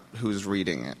about who's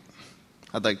reading it.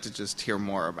 I'd like to just hear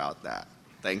more about that.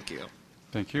 Thank you.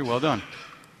 Thank you. Well done.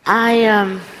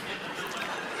 I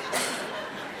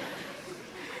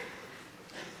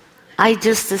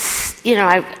just, you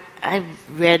know,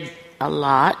 I've read a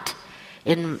lot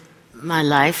in my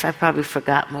life. I probably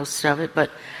forgot most of it,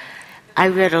 but I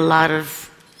read a lot of,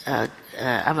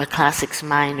 I'm a classics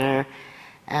minor.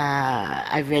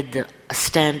 I read the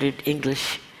standard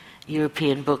English,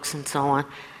 European books and so on.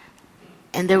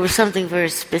 And there was something very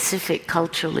specific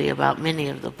culturally about many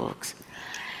of the books.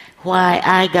 Why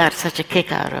I got such a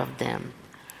kick out of them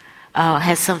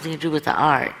has something to do with the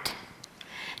art.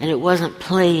 And it wasn't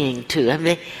playing too. I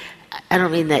mean, I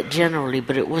don't mean that generally,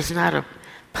 but it was not a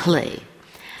play.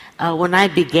 When I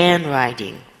began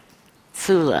writing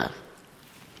Thula,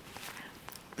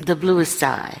 The Bluest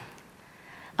Eye,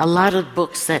 a lot of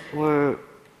books that were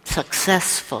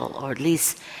successful, or at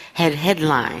least had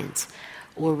headlines,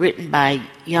 were written by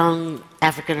young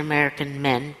African-American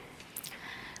men,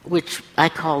 which I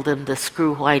call them the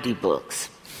Screw Whitey books.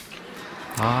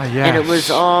 Ah, yes. And it was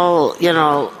all, you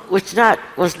know, which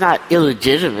was not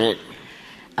illegitimate.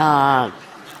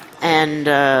 And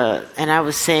I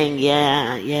was saying,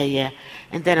 yeah.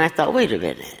 And then I thought, wait a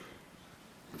minute.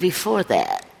 Before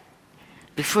that,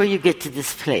 before you get to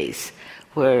this place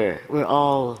where we're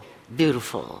all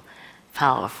beautiful,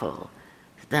 powerful,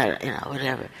 that, you know,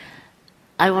 whatever,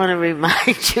 I want to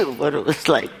remind you what it was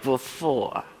like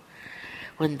before,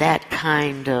 when that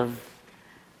kind of,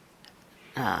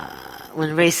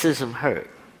 when racism hurt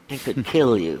and could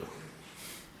kill you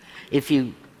if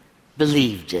you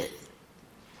believed it.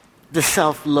 The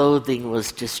self-loathing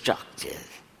was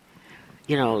destructive.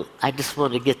 You know, I just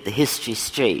want to get the history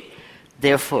straight.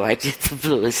 Therefore, I did The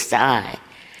Bluest Eye.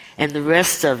 And the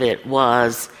rest of it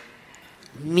was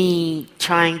me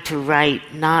trying to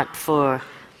write not for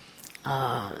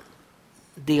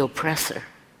the oppressor.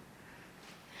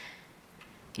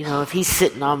 You know, if he's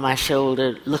sitting on my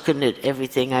shoulder, looking at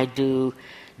everything I do,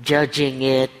 judging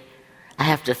it, I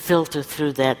have to filter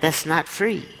through that. That's not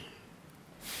free.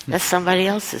 That's somebody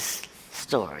else's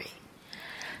story.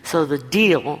 So the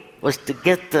deal was to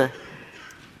get the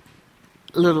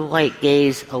little white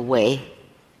gaze away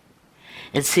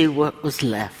and see what was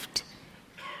left,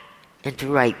 and to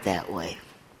write that way.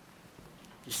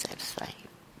 To satisfy you.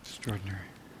 Extraordinary.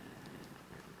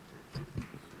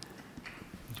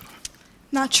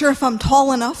 Not sure if I'm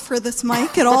tall enough for this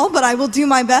mic at all, but I will do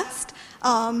my best.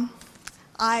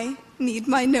 I need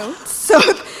my notes, so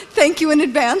thank you in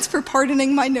advance for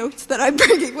pardoning my notes that I'm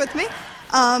bringing with me.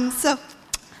 So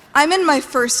I'm in my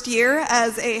first year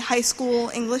as a high school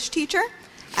English teacher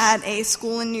at a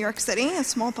school in New York City, a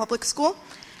small public school.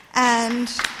 And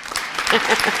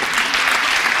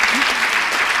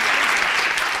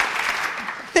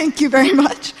thank you very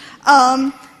much.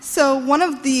 So one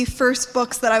of the first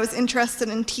books that I was interested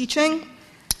in teaching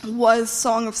was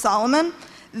Song of Solomon.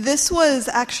 This was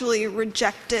actually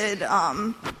rejected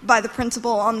by the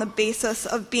principal on the basis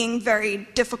of being very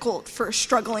difficult for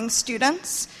struggling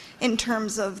students in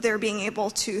terms of their being able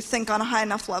to think on a high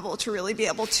enough level to really be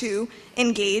able to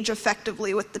engage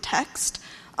effectively with the text.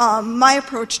 My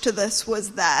approach to this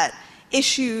was that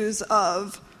issues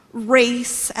of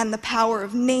race and the power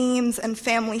of names and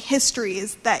family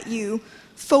histories that you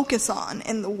focus on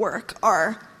in the work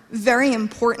are very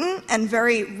important and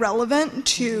very relevant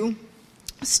to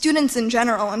students in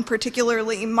general, and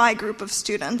particularly my group of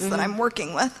students that I'm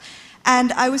working with.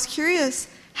 And I was curious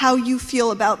how you feel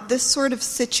about this sort of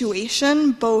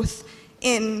situation, both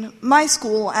in my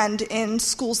school and in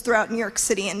schools throughout New York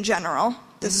City in general,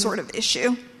 this sort of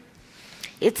issue.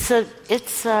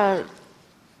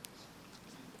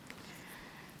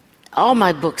 All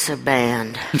my books are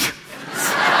banned.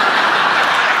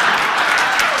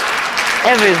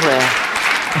 Everywhere.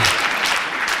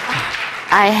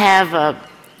 I have a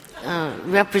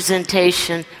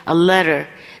representation, a letter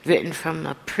written from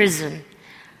a prison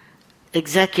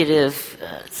executive,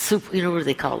 what do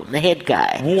they call them? The head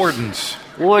guy.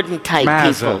 Warden type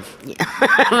Mazza. people.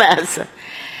 Mazza.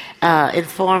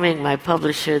 Informing my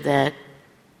publisher that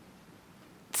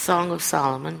Song of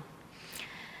Solomon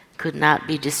could not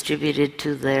be distributed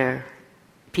to their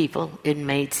people,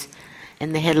 inmates,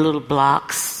 and they had little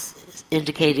blocks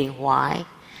indicating why.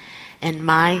 And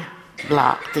my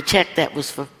block, the check that was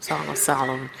for Song of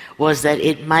Solomon, was that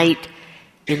it might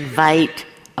invite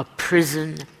a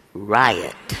prison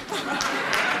riot.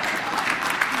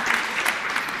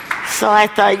 So I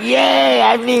thought, yay,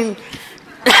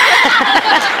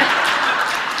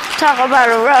 talk about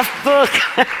a rough book.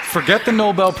 Forget the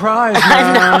Nobel Prize, man.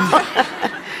 I know.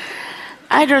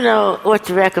 I don't know what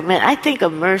to recommend. I think A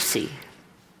Mercy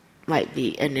might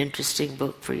be an interesting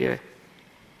book for your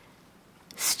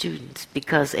students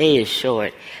because A is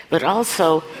short, but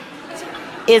also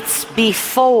it's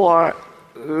before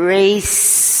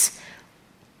racism,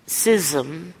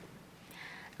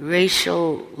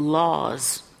 racial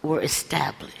laws were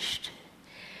established.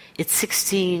 It's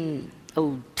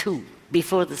 1602,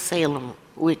 before the Salem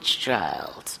witch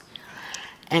trials.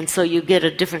 And so you get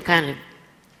a different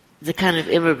the kind of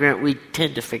immigrant we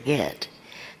tend to forget,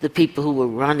 the people who were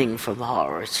running from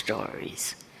horror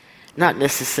stories. Not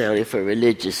necessarily for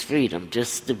religious freedom,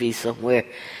 just to be somewhere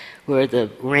where the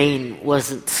rain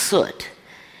wasn't soot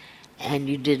and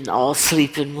you didn't all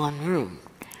sleep in one room.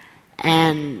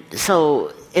 And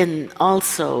so,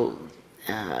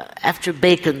 after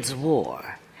Bacon's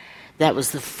War, that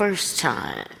was the first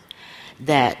time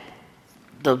that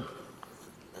the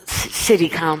city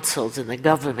councils and the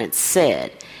government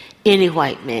said any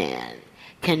white man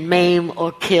can maim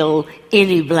or kill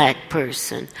any black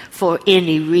person for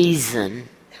any reason,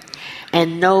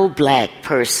 and no black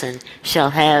person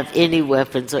shall have any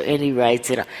weapons or any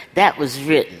rights at all. That was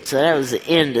written, so that was the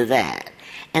end of that.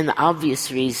 And the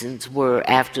obvious reasons were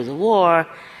after the war,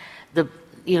 the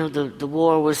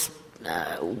war was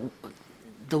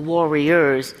the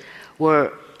warriors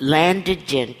were landed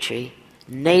gentry,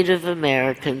 Native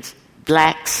Americans,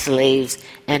 black slaves,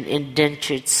 and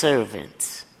indentured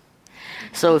servants.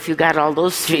 So if you got all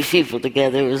those three people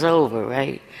together, it was over,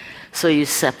 right? So you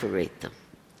separate them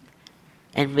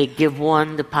and give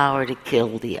one the power to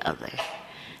kill the other.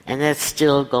 And that's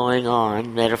still going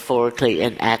on metaphorically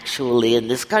and actually in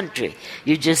this country.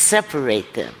 You just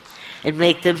separate them and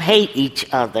make them hate each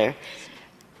other.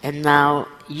 And now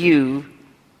you,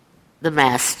 the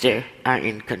master, are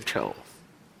in control.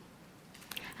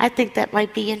 I think that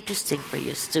might be interesting for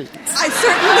your students. I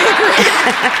certainly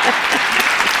agree.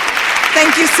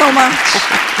 Thank you so much.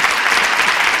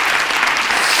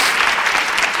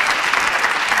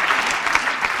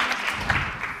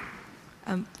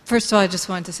 First of all, I just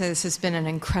wanted to say this has been an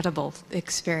incredible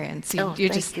experience.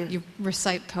 You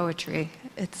recite poetry.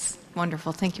 It's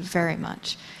wonderful. Thank you very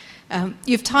much.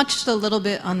 You've touched a little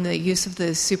bit on the use of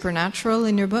the supernatural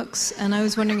in your books, and I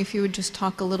was wondering if you would just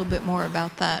talk a little bit more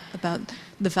about that, about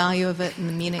the value of it and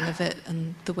the meaning of it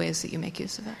and the ways that you make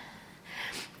use of it.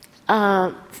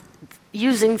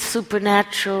 Using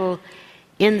supernatural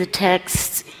in the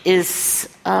text is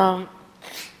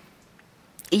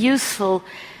useful,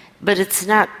 but it's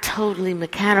not totally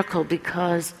mechanical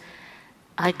because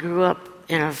I grew up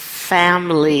in a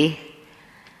family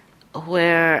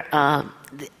where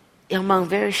among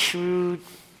very shrewd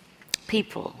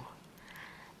people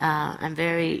and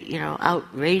very,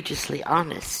 outrageously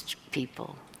honest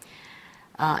people.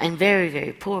 and very,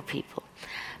 very poor people.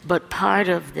 But part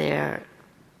of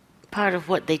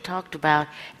what they talked about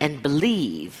and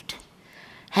believed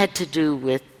had to do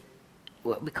with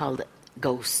what we call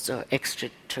ghosts or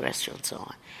extraterrestrial and so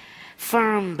on.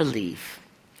 Firm belief.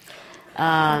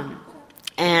 And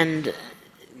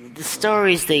the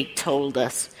stories they told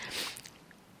us,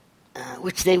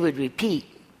 which they would repeat,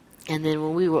 and then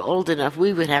when we were old enough,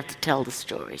 we would have to tell the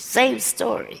story. Same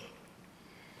story.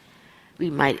 We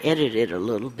might edit it a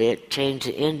little bit, change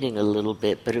the ending a little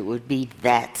bit, but it would be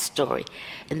that story.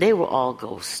 And they were all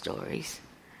ghost stories,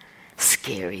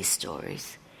 scary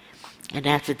stories. And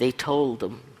after they told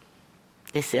them,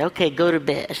 they said, okay, go to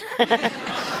bed.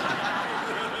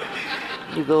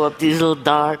 You go up these little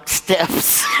dark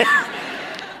steps.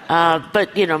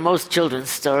 But, most children's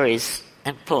stories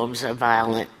and poems are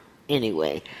violent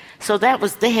anyway. So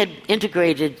they had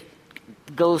integrated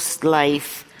ghost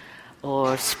life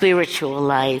or spiritual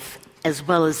life as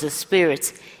well as the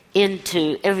spirits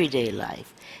into everyday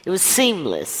life. It was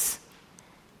seamless,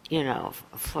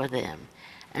 for them.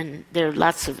 And there are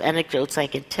lots of anecdotes I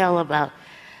can tell about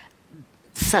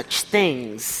such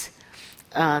things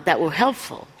that were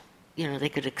helpful. They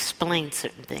could explain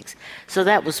certain things. So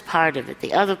that was part of it.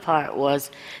 The other part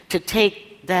was to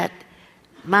take that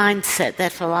mindset,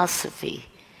 that philosophy,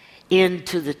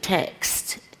 into the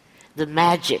text, the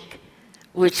magic,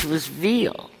 which was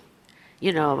real.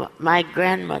 My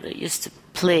grandmother used to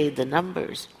play the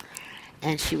numbers,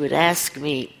 and she would ask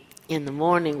me in the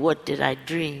morning, what did I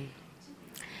dream?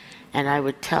 And I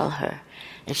would tell her,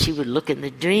 and she would look in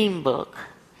the dream book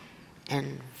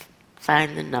and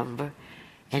find the number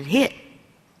and hit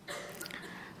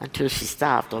until she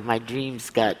stopped or my dreams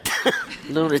got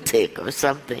lunatic or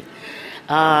something.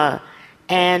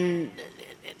 And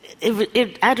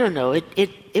I don't know,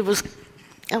 it was,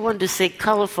 I wanted to say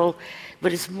colorful,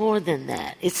 but it's more than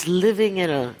that. It's living in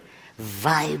a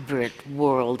vibrant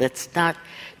world that's not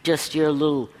just your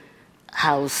little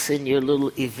house and your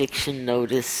little eviction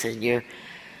notice and your,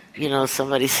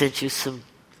 somebody sent you some,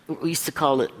 we used to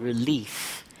call it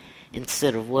relief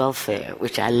instead of welfare,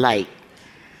 which I like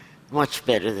much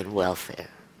better than welfare.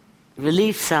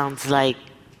 Relief sounds like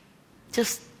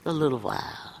just a little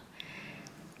while,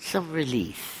 some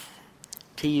relief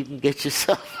till you can get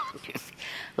yourself on your feet.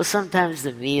 Well, sometimes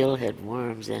the meal had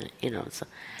worms in it,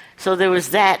 so there was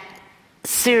that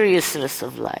seriousness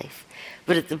of life,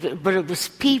 but it was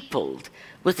peopled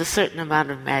with a certain amount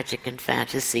of magic and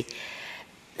fantasy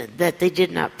that they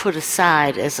did not put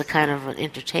aside as a kind of an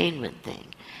entertainment thing.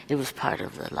 It was part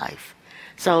of the life.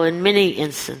 So in many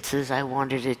instances, I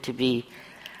wanted it to be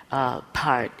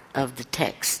part of the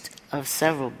text of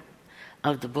several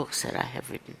of the books that I have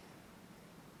written.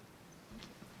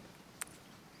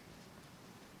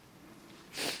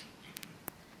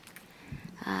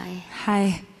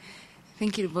 Hi.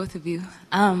 Thank you to both of you.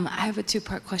 I have a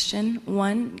two-part question.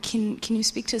 One, can you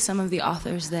speak to some of the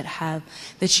authors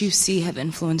that you see have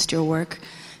influenced your work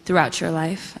throughout your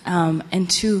life? And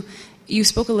two, you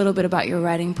spoke a little bit about your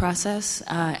writing process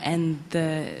and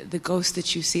the ghosts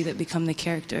that you see that become the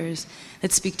characters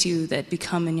that speak to you, that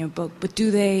become in your book. But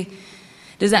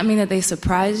does that mean that they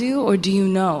surprise you, or do you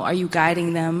know? Are you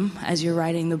guiding them as you're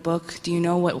writing the book? Do you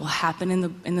know what will happen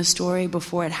in the story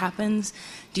before it happens?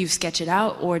 Do you sketch it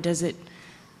out, or does it?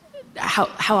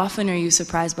 How often are you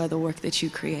surprised by the work that you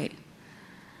create?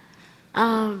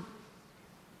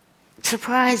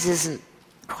 Surprise isn't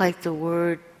quite the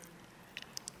word.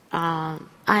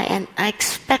 I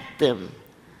expect them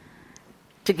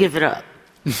to give it up.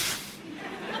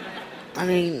 I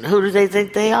mean, who do they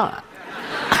think they are?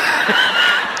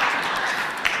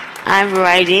 I'm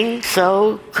writing,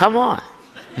 so come on.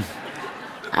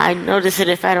 I notice that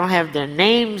if I don't have their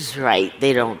names right,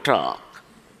 they don't talk.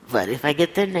 But if I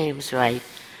get their names right,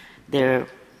 they're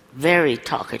very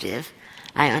talkative.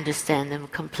 I understand them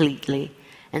completely,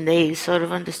 and they sort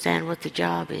of understand what the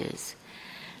job is.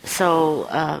 So,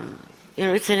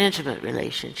 it's an intimate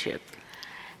relationship.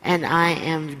 And I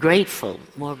am grateful,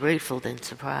 more grateful than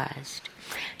surprised.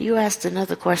 You asked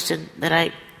another question that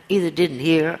I either didn't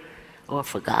hear or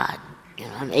forgot.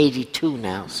 I'm 82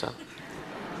 now, so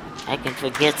I can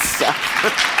forget stuff.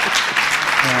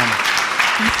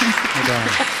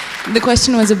 The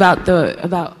question was about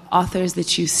authors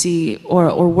that you see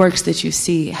or works that you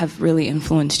see have really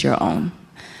influenced your own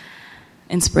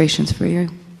inspirations for you.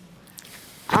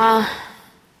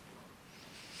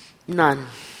 None.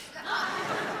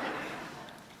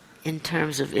 In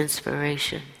terms of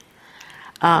inspiration.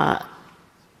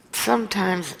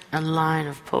 Sometimes a line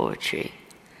of poetry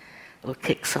will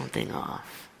kick something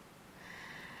off.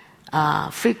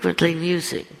 Frequently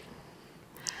music.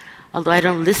 Although I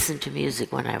don't listen to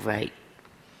music when I write.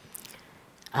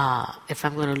 If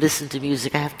I'm going to listen to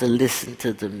music, I have to listen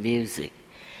to the music.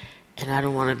 And I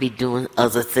don't want to be doing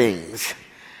other things.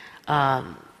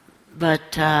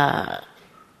 But I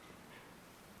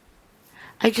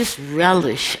just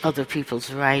relish other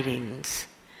people's writings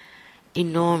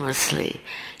enormously.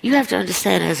 You have to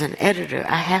understand, as an editor,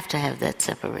 I have to have that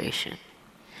separation.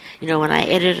 You know, when I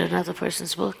edit another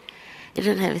person's book, it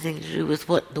doesn't have anything to do with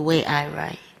the way I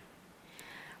write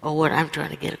or what I'm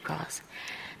trying to get across.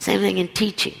 Same thing in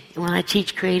teaching. When I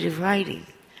teach creative writing,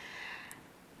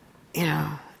 you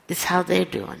know, it's how they're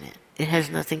doing it. It has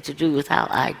nothing to do with how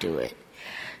I do it.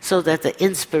 So that the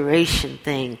inspiration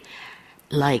thing,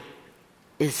 like,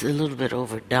 is a little bit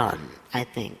overdone, I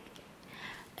think,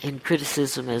 in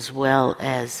criticism as well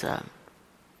as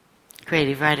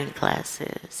creative writing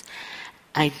classes.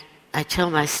 I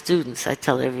tell my students, I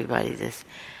tell everybody this,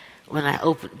 when I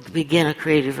begin a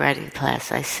creative writing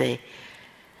class, I say,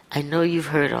 I know you've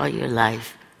heard all your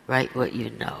life, write what you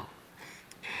know.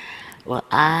 Well,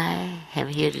 I am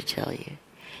here to tell you,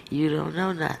 you don't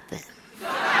know nothing.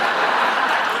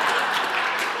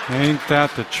 Ain't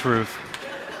that the truth?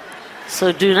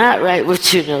 So do not write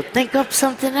what you know. Think up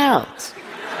something else.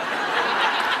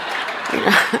 You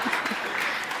know,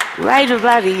 write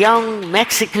about a young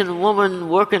Mexican woman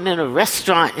working in a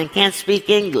restaurant and can't speak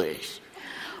English.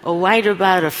 Or write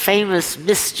about a famous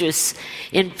mistress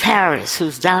in Paris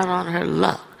who's down on her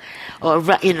luck. Or,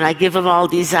 you know, I give them all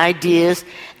these ideas,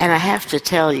 and I have to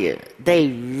tell you, they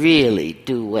really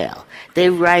do well. They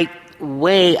write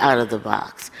way out of the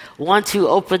box. Once you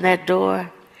open that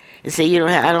door and say,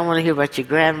 I don't want to hear about your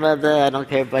grandmother, I don't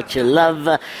care about your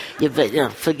lover,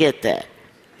 forget that.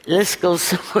 Let's go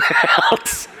somewhere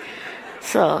else.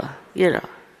 So,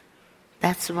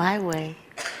 that's my way.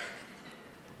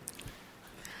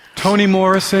 Toni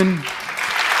Morrison,